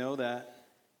so we know that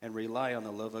and rely on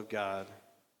the love of God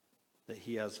that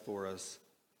he has for us.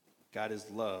 God is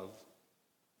love.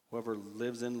 Whoever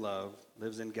lives in love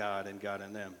lives in God and God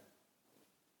in them.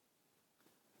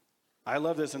 I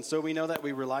love this. And so we know that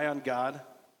we rely on God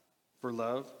for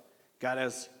love. God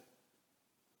has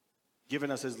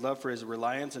given us his love for his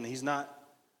reliance, and he's not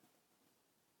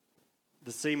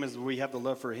the same as we have the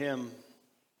love for him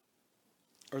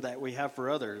or that we have for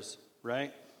others,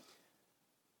 right?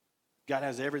 God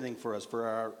has everything for us,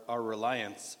 for our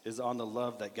reliance is on the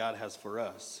love that God has for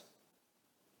us.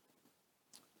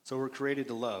 So we're created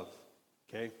to love,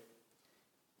 okay?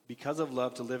 Because of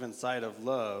love, to live inside of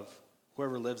love,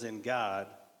 whoever lives in God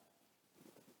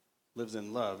lives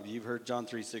in love. You've heard John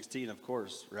 3:16, of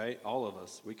course, right? All of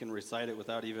us. We can recite it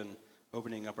without even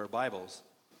opening up our Bibles.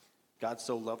 God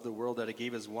so loved the world that he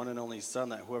gave his one and only Son,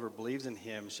 that whoever believes in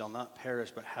him shall not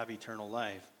perish but have eternal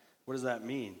life. What does that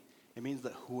mean? It means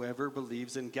that whoever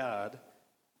believes in God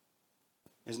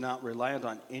is not reliant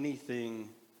on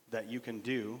anything that you can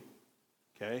do,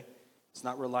 okay? It's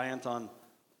not reliant on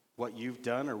what you've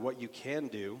done or what you can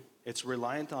do. It's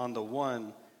reliant on the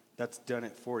one that's done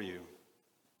it for you.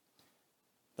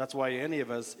 That's why any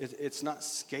of us, it's not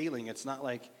scaling. It's not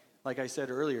like I said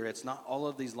earlier, it's not all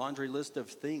of these laundry list of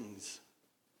things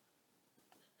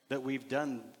that we've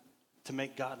done to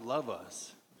make God love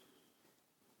us.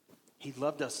 He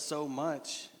loved us so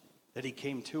much that he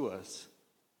came to us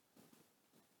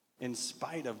in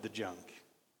spite of the junk.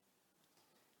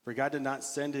 For God did not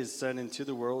send his Son into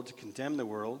the world to condemn the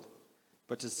world,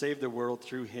 but to save the world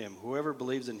through him. Whoever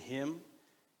believes in him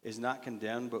is not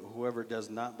condemned, but whoever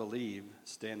does not believe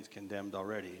stands condemned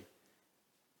already,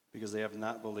 because they have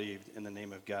not believed in the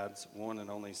name of God's one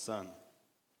and only Son.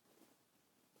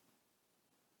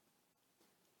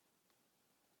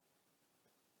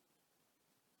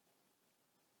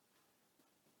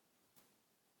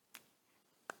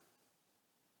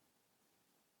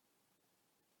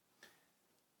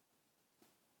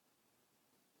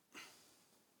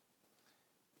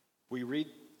 We read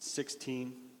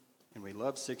 16, and we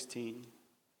love 16,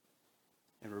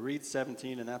 and we read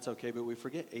 17, and that's okay, but we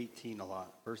forget 18 a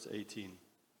lot, verse 18.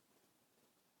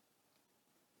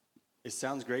 It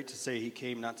sounds great to say he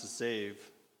came not to save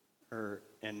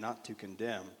and not to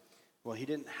condemn. Well, he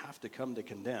didn't have to come to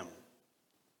condemn.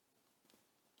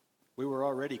 We were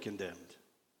already condemned.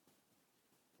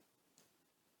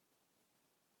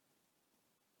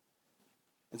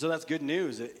 And so that's good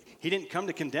news. He didn't come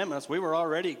to condemn us. We were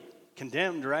already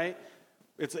condemned, right?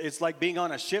 It's like being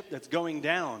on a ship that's going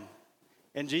down,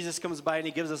 and Jesus comes by and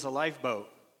he gives us a lifeboat.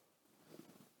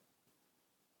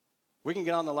 We can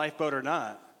get on the lifeboat or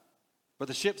not, but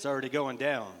the ship's already going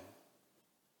down.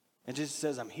 And Jesus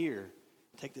says, I'm here.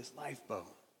 Take this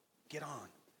lifeboat. Get on,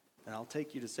 and I'll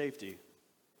take you to safety.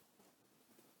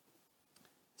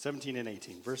 17 and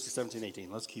 18. Verses 17 and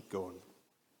 18. Let's keep going.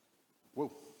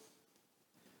 Whoa.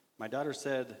 My daughter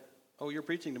said, oh, you're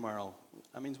preaching tomorrow.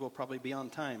 That means we'll probably be on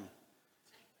time.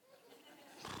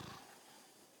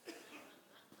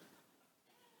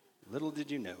 Little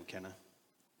did you know, Kenna.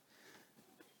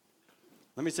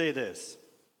 Let me say this,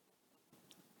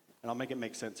 and I'll make it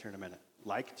make sense here in a minute.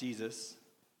 Like Jesus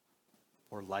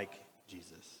or like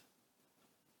Jesus?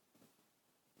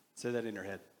 Say that in your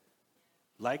head.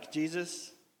 Like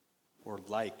Jesus or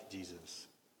like Jesus?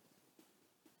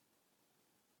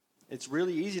 It's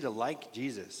really easy to like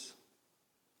Jesus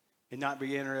and not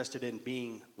be interested in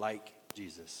being like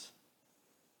Jesus.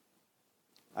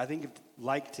 I think if,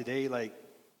 like today, like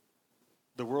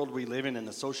the world we live in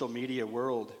the social media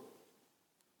world,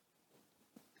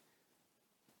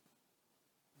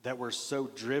 that we're so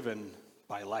driven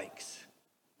by likes.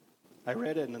 I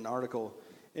read it in an article,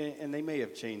 and they may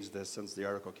have changed this since the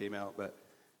article came out, but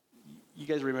you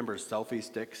guys remember selfie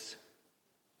sticks?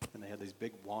 And they had these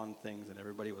big wand things, and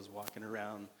everybody was walking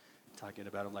around talking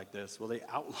about them like this. Well, they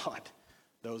outlawed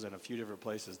those in a few different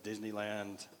places.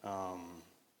 Disneyland,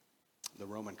 the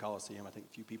Roman Colosseum. I think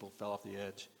a few people fell off the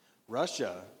edge.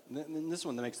 Russia, and this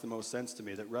one that makes the most sense to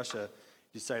me, that Russia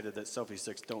decided that selfie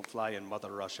sticks don't fly in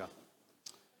Mother Russia.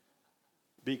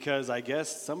 Because I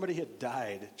guess somebody had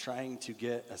died trying to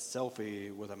get a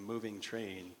selfie with a moving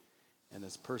train, and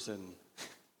this person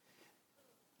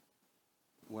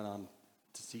went on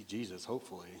to see Jesus,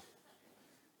 hopefully,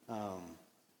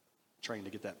 trying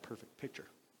to get that perfect picture.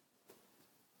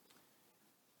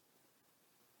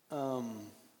 But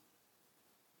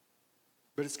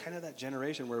it's kind of that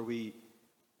generation where we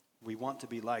want to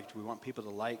be liked. We want people to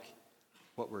like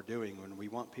what we're doing, and we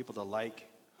want people to like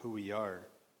who we are,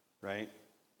 right?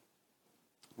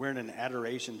 We're in an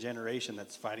adoration generation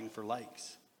that's fighting for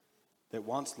likes, that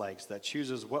wants likes, that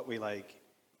chooses what we like.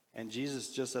 And Jesus,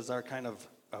 just as our kind of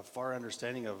a far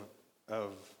understanding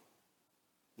of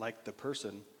like the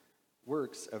person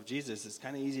works of Jesus, it's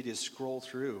kind of easy to scroll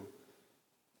through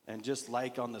and just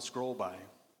like on the scroll by.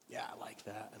 Yeah, I like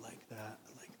that. I like that.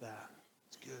 I like that.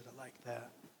 It's good. I like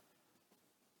that.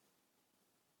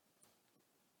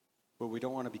 But we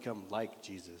don't want to become like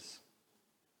Jesus.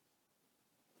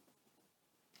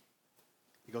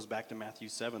 It goes back to Matthew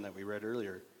 7 that we read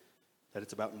earlier, that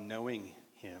it's about knowing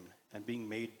him and being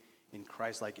made in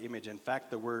Christ-like image. In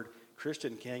fact, the word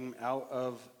Christian came out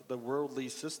of the worldly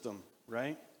system,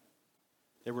 right?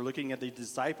 They were looking at the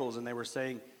disciples and they were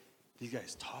saying, these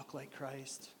guys talk like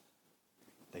Christ.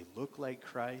 They look like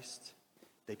Christ.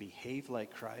 They behave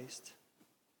like Christ.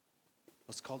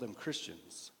 Let's call them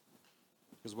Christians.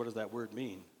 Because what does that word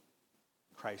mean?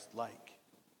 Christ-like.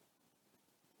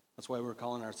 That's why we're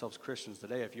calling ourselves Christians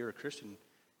today. If you're a Christian,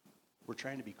 we're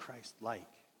trying to be Christ-like.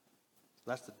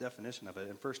 That's the definition of it.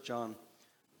 In 1 John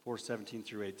 4:17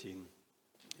 through 18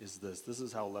 is this. This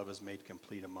is how love is made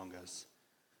complete among us,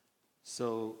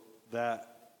 so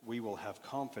that we will have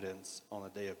confidence on the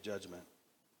day of judgment.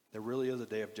 There really is a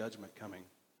day of judgment coming.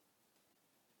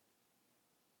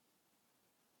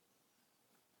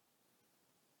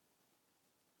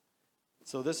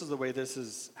 So this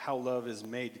is how love is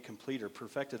made complete or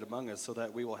perfected among us, so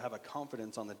that we will have a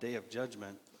confidence on the day of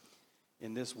judgment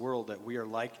in this world that we are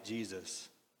like Jesus.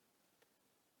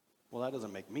 Well, that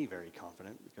doesn't make me very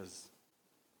confident, because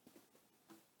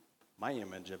my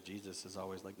image of Jesus is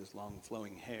always like this long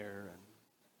flowing hair and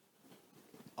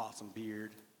awesome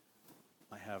beard.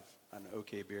 I have an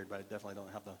okay beard, but I definitely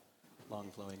don't have the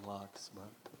long flowing locks.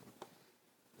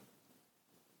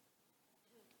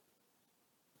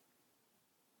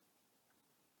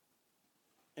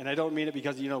 And I don't mean it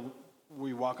because,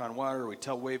 we walk on water, we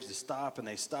tell waves to stop, and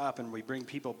they stop, and we bring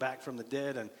people back from the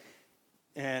dead,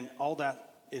 and all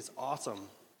that is awesome.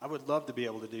 I would love to be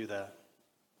able to do that.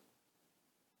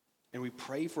 And we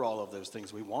pray for all of those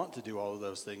things. We want to do all of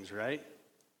those things, right?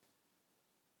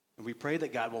 And we pray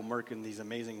that God will work in these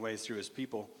amazing ways through his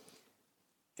people.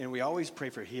 And we always pray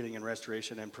for healing and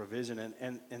restoration and provision,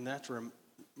 and that's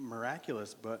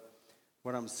miraculous. But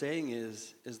what I'm saying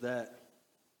is that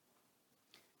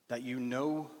you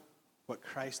know what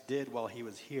Christ did while he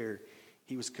was here.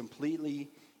 He was completely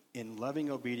in loving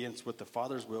obedience with the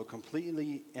Father's will,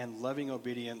 completely in loving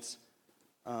obedience,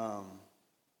 and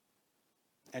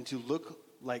to look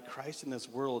like Christ in this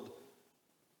world.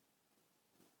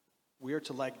 We are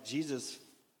to like Jesus,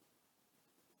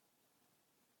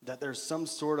 that there's some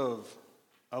sort of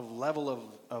level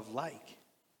of like.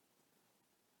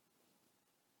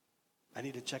 I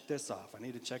need to check this off. I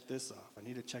need to check this off. I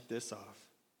need to check this off.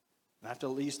 I have to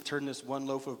at least turn this one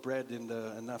loaf of bread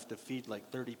into enough to feed like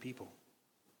 30 people,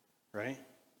 right?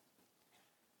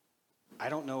 I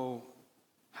don't know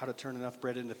how to turn enough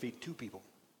bread in to feed 2 people.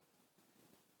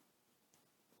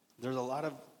 There's a lot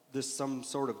of this, some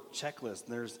sort of checklist.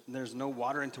 There's no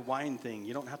water into wine thing.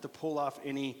 You don't have to pull off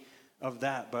any of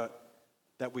that, but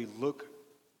that we look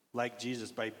like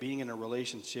Jesus by being in a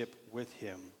relationship with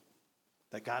him.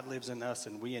 That God lives in us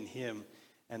and we in him,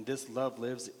 and this love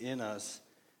lives in us,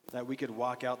 that we could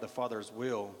walk out the Father's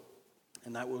will,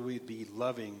 and that we would be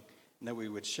loving, and that we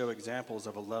would show examples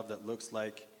of a love that looks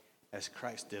like as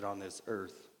Christ did on this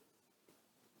earth.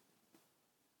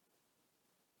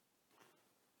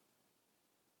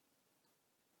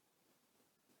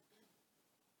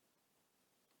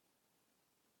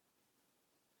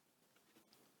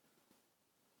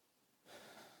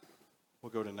 We'll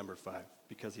go to number 5,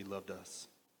 because he loved us,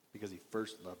 because he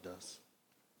first loved us.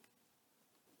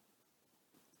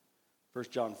 1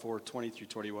 John 4:20 through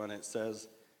 21, it says,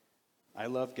 I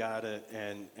love God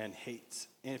and hates.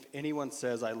 And if anyone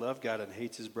says, I love God and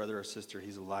hates his brother or sister,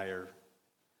 he's a liar.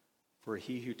 For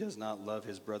he who does not love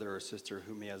his brother or sister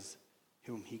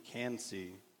whom he can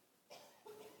see.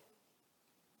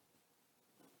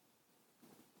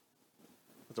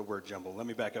 That's a word jumble. Let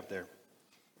me back up there.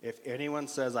 If anyone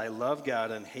says, I love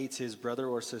God and hates his brother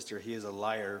or sister, he is a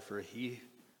liar. For he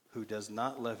who does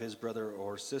not love his brother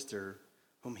or sister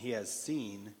whom he has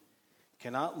seen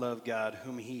cannot love God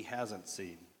whom he hasn't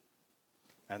seen.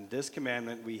 And this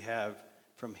commandment we have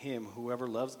from him, whoever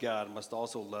loves God must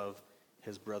also love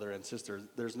his brother and sister.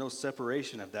 There's no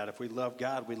separation of that. If we love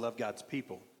God, we love God's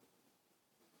people.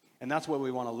 And that's what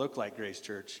we want to look like, Grace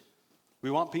Church.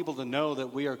 We want people to know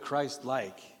that we are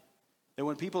Christ-like. That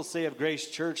when people say of Grace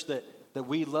Church that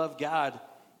we love God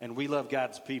and we love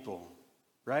God's people,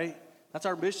 right? That's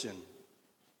our mission.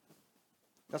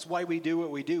 That's why we do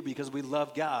what we do, because we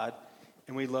love God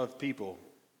and we love people.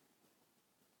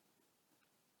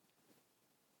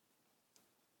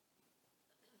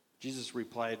 Jesus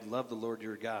replied, love the Lord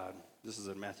your God. This is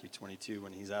in Matthew 22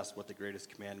 when he's asked what the greatest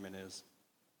commandment is.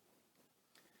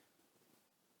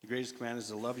 The greatest commandment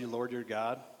is to love your Lord your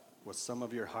God with some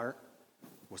of your heart,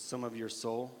 with some of your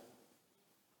soul,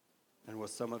 and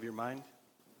with some of your mind?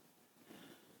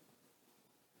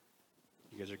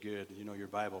 You guys are good. You know your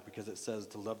Bible, because it says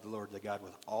to love the Lord thy God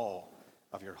with all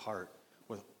of your heart,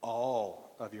 with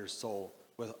all of your soul,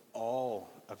 with all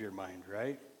of your mind,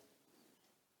 right?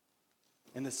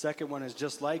 And the second one is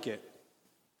just like it.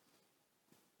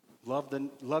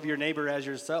 Love your neighbor as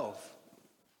yourself.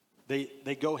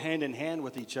 They go hand in hand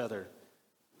with each other.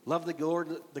 Love the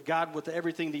Lord, the God, with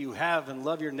everything that you have, and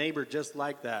love your neighbor just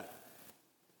like that.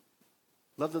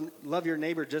 Love your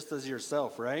neighbor just as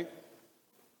yourself, right?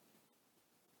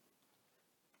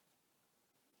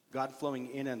 God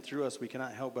flowing in and through us, we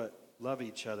cannot help but love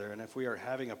each other. And if we are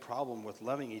having a problem with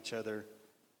loving each other,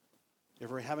 if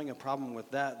we're having a problem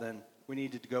with that, then we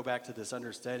need to go back to this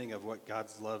understanding of what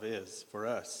God's love is for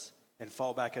us and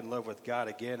fall back in love with God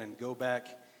again and go back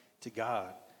to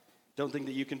God. Don't think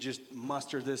that you can just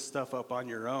muster this stuff up on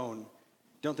your own.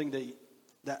 Don't think that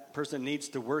that person needs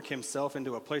to work himself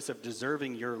into a place of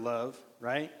deserving your love,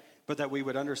 right? But that we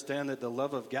would understand that the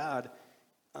love of God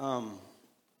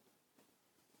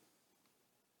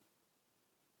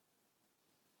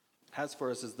has for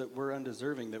us is that we're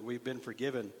undeserving, that we've been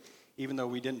forgiven, even though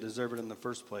we didn't deserve it in the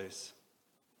first place.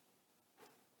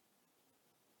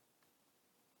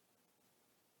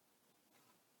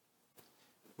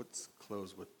 Let's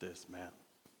close with this, Matt.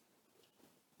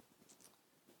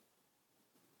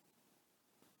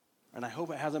 And I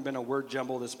hope it hasn't been a word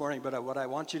jumble this morning, but what I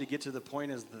want you to get to the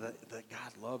point is that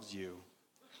God loves you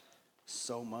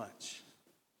so much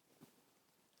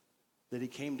that he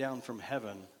came down from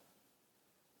heaven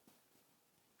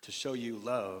to show you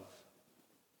love,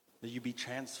 that you be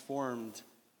transformed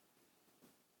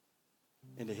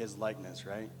into his likeness,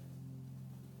 right?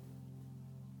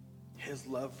 His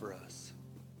love for us.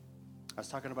 I was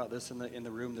talking about this in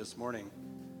the room this morning,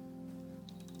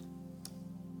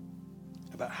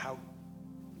 about how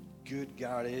good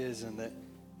God is, and that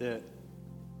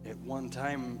at one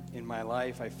time in my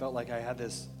life I felt like I had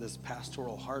this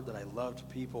pastoral heart that I loved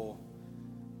people,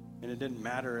 and it didn't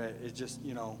matter. It just,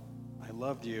 I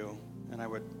loved you, and I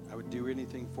would do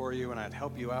anything for you, and I'd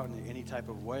help you out in any type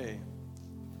of way.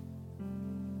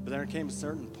 But then there came a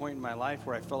certain point in my life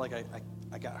where I felt like I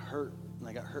got hurt, and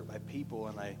I got hurt by people,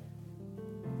 and I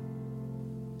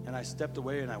stepped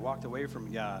away and I walked away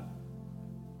from God.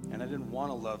 And I didn't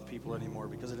want to love people anymore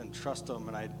because I didn't trust them,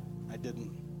 and I didn't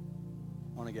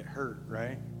want to get hurt,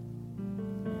 right?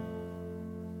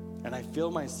 And I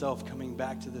feel myself coming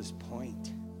back to this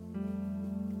point.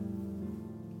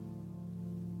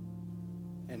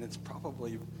 And it's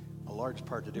probably a large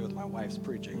part to do with my wife's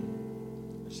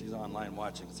preaching. She's online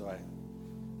watching, so I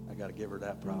got to give her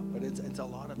that prop. But it's a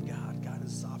lot of God. God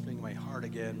is softening my heart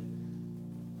again,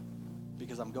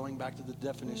 because I'm going back to the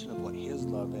definition of what his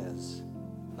love is,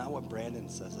 not what Brandon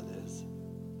says it is.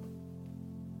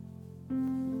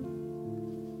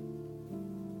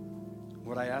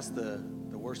 What I asked the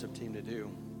worship team to do,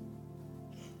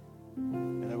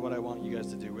 and then what I want you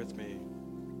guys to do with me,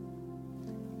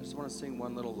 I just want to sing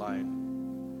one little line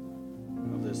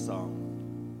of this song.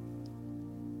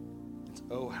 It's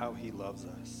 "Oh, How He Loves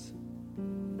Us."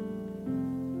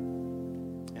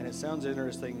 And it sounds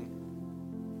interesting.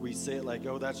 We say it like,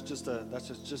 oh, that's just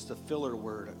a filler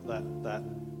word, that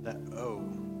oh.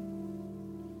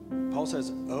 Paul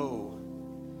says oh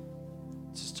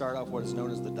to start off what is known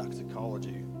as the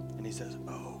doxology. And he says,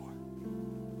 oh.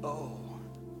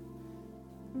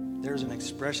 There's an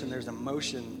expression, there's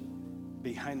emotion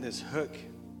behind this hook.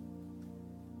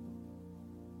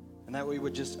 And that we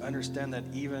would just understand that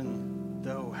even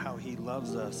though how he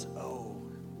loves us, oh,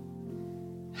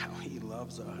 how he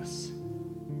loves us.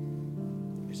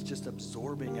 It's just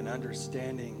absorbing and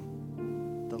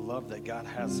understanding the love that God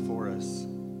has for us.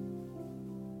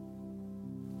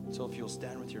 So if you'll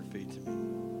stand with your feet to me,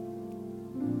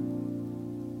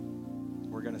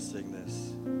 we're going to sing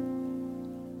this.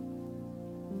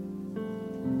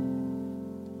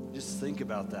 Just think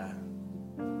about that.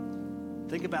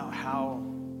 Think about how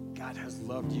God has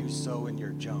loved you so in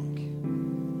your junk,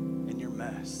 in your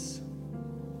mess,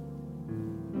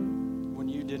 when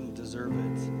you didn't deserve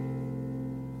it.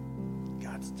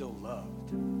 Still loved.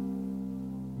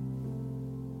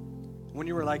 When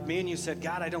you were like me and you said,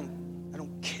 God, I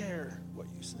don't care what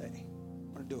you say. I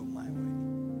want to do it my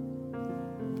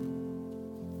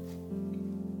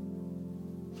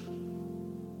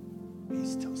way. He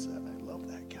still said, I love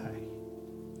that guy.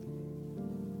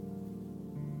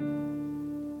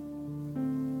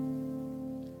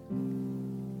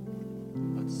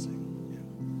 Let's sing.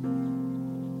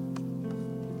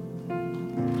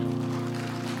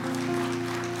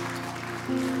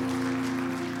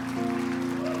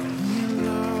 You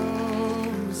love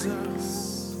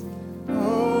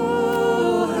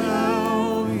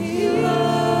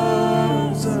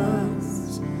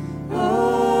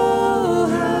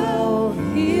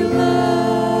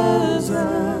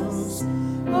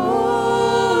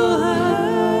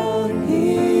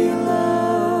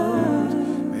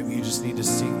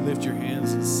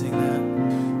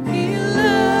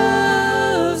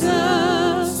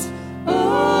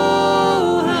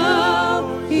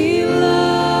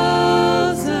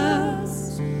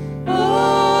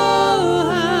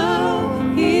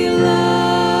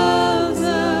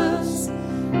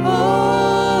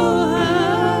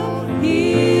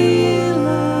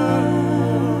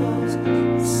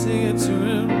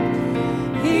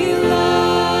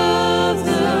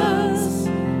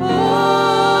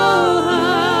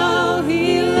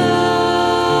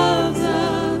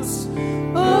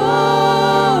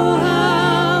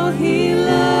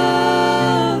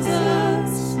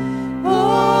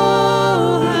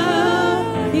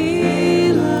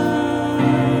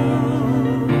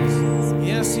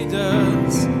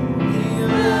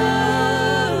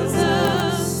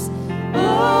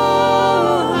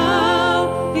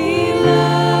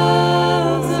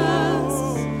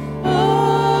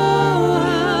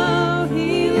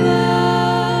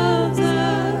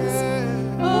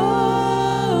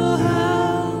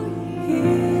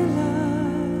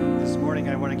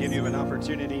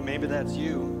maybe that's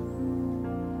you.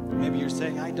 Maybe you're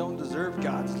saying, I don't deserve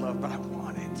God's love, but I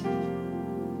want it.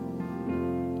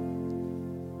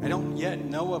 I don't yet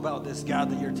know about this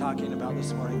God that you're talking about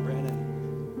this morning, Brandon.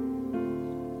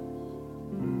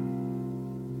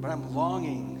 But I'm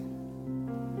longing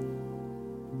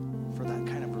for that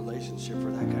kind of relationship,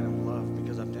 for that kind of love,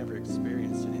 because I've never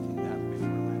experienced anything that before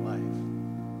in my life.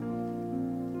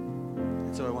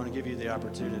 And so I want to give you the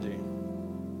opportunity.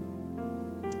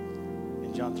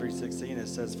 In John 3:16, it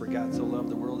says, "For God so loved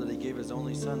the world that he gave his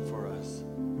only son for us."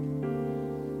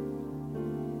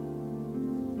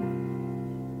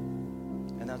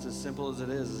 And that's as simple as it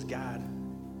is God,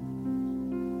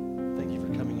 thank you for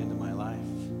coming into my life.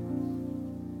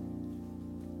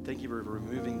 Thank you for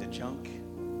removing the junk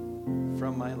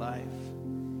from my life.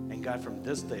 And God, from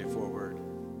this day forward,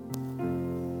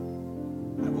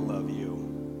 I will love you.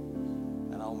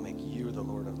 And I'll make you the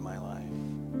Lord of my life.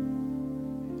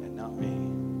 And not me.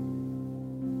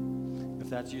 If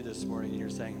that's you this morning and you're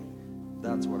saying,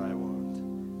 that's what I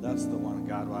want. That's the one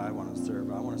God I want to serve.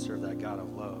 I want to serve that God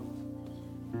of love.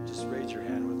 Just raise your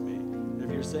hand with me. And if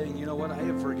you're saying, you know what, I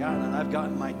have forgotten and I've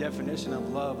gotten my definition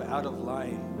of love out of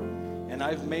line. And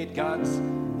I've made God's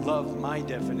love my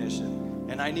definition.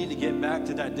 And I need to get back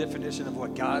to that definition of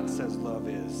what God says love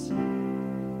is.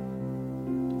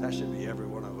 That should be every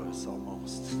one of us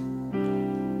almost.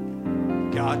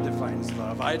 God defines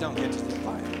love. I don't get to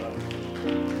define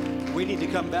love. We need to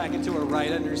come back into a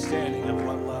right understanding of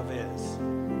what love is.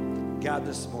 God,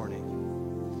 this morning,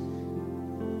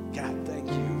 God, thank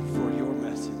you for your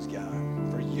message, God,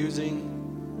 for using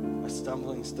a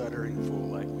stumbling, stuttering fool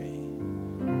like me,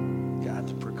 God,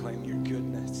 to proclaim your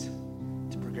goodness,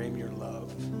 to proclaim your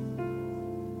love.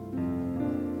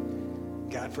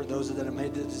 God, for those that have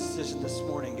made the decision this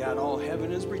morning, God, all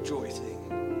heaven is rejoicing.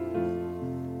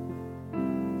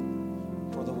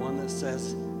 For the one that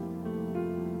says,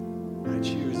 I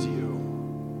choose you,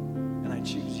 and I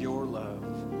choose your love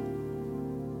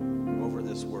over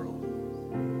this world.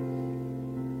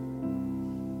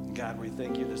 God, we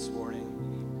thank you this morning.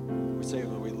 We say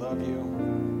that we love you,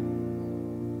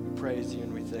 we praise you,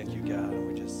 and we thank you, God. And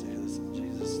we just say this in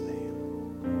Jesus' name.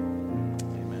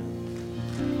 Amen.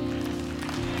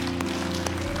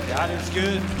 God is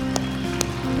good.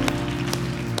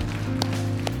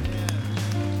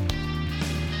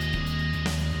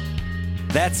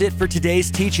 That's it for today's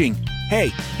teaching.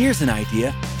 Hey, here's an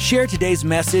idea. Share today's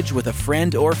message with a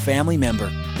friend or family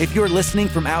member. If you're listening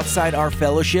from outside our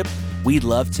fellowship, we'd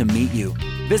love to meet you.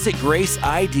 Visit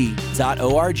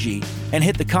graceid.org and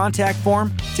hit the contact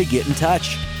form to get in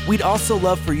touch. We'd also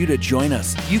love for you to join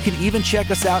us. You can even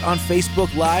check us out on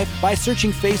Facebook Live by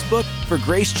searching Facebook for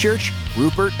Grace Church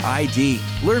Rupert ID.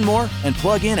 Learn more and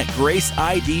plug in at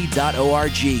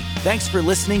graceid.org. Thanks for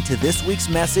listening to this week's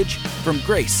message from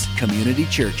Grace Community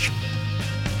Church.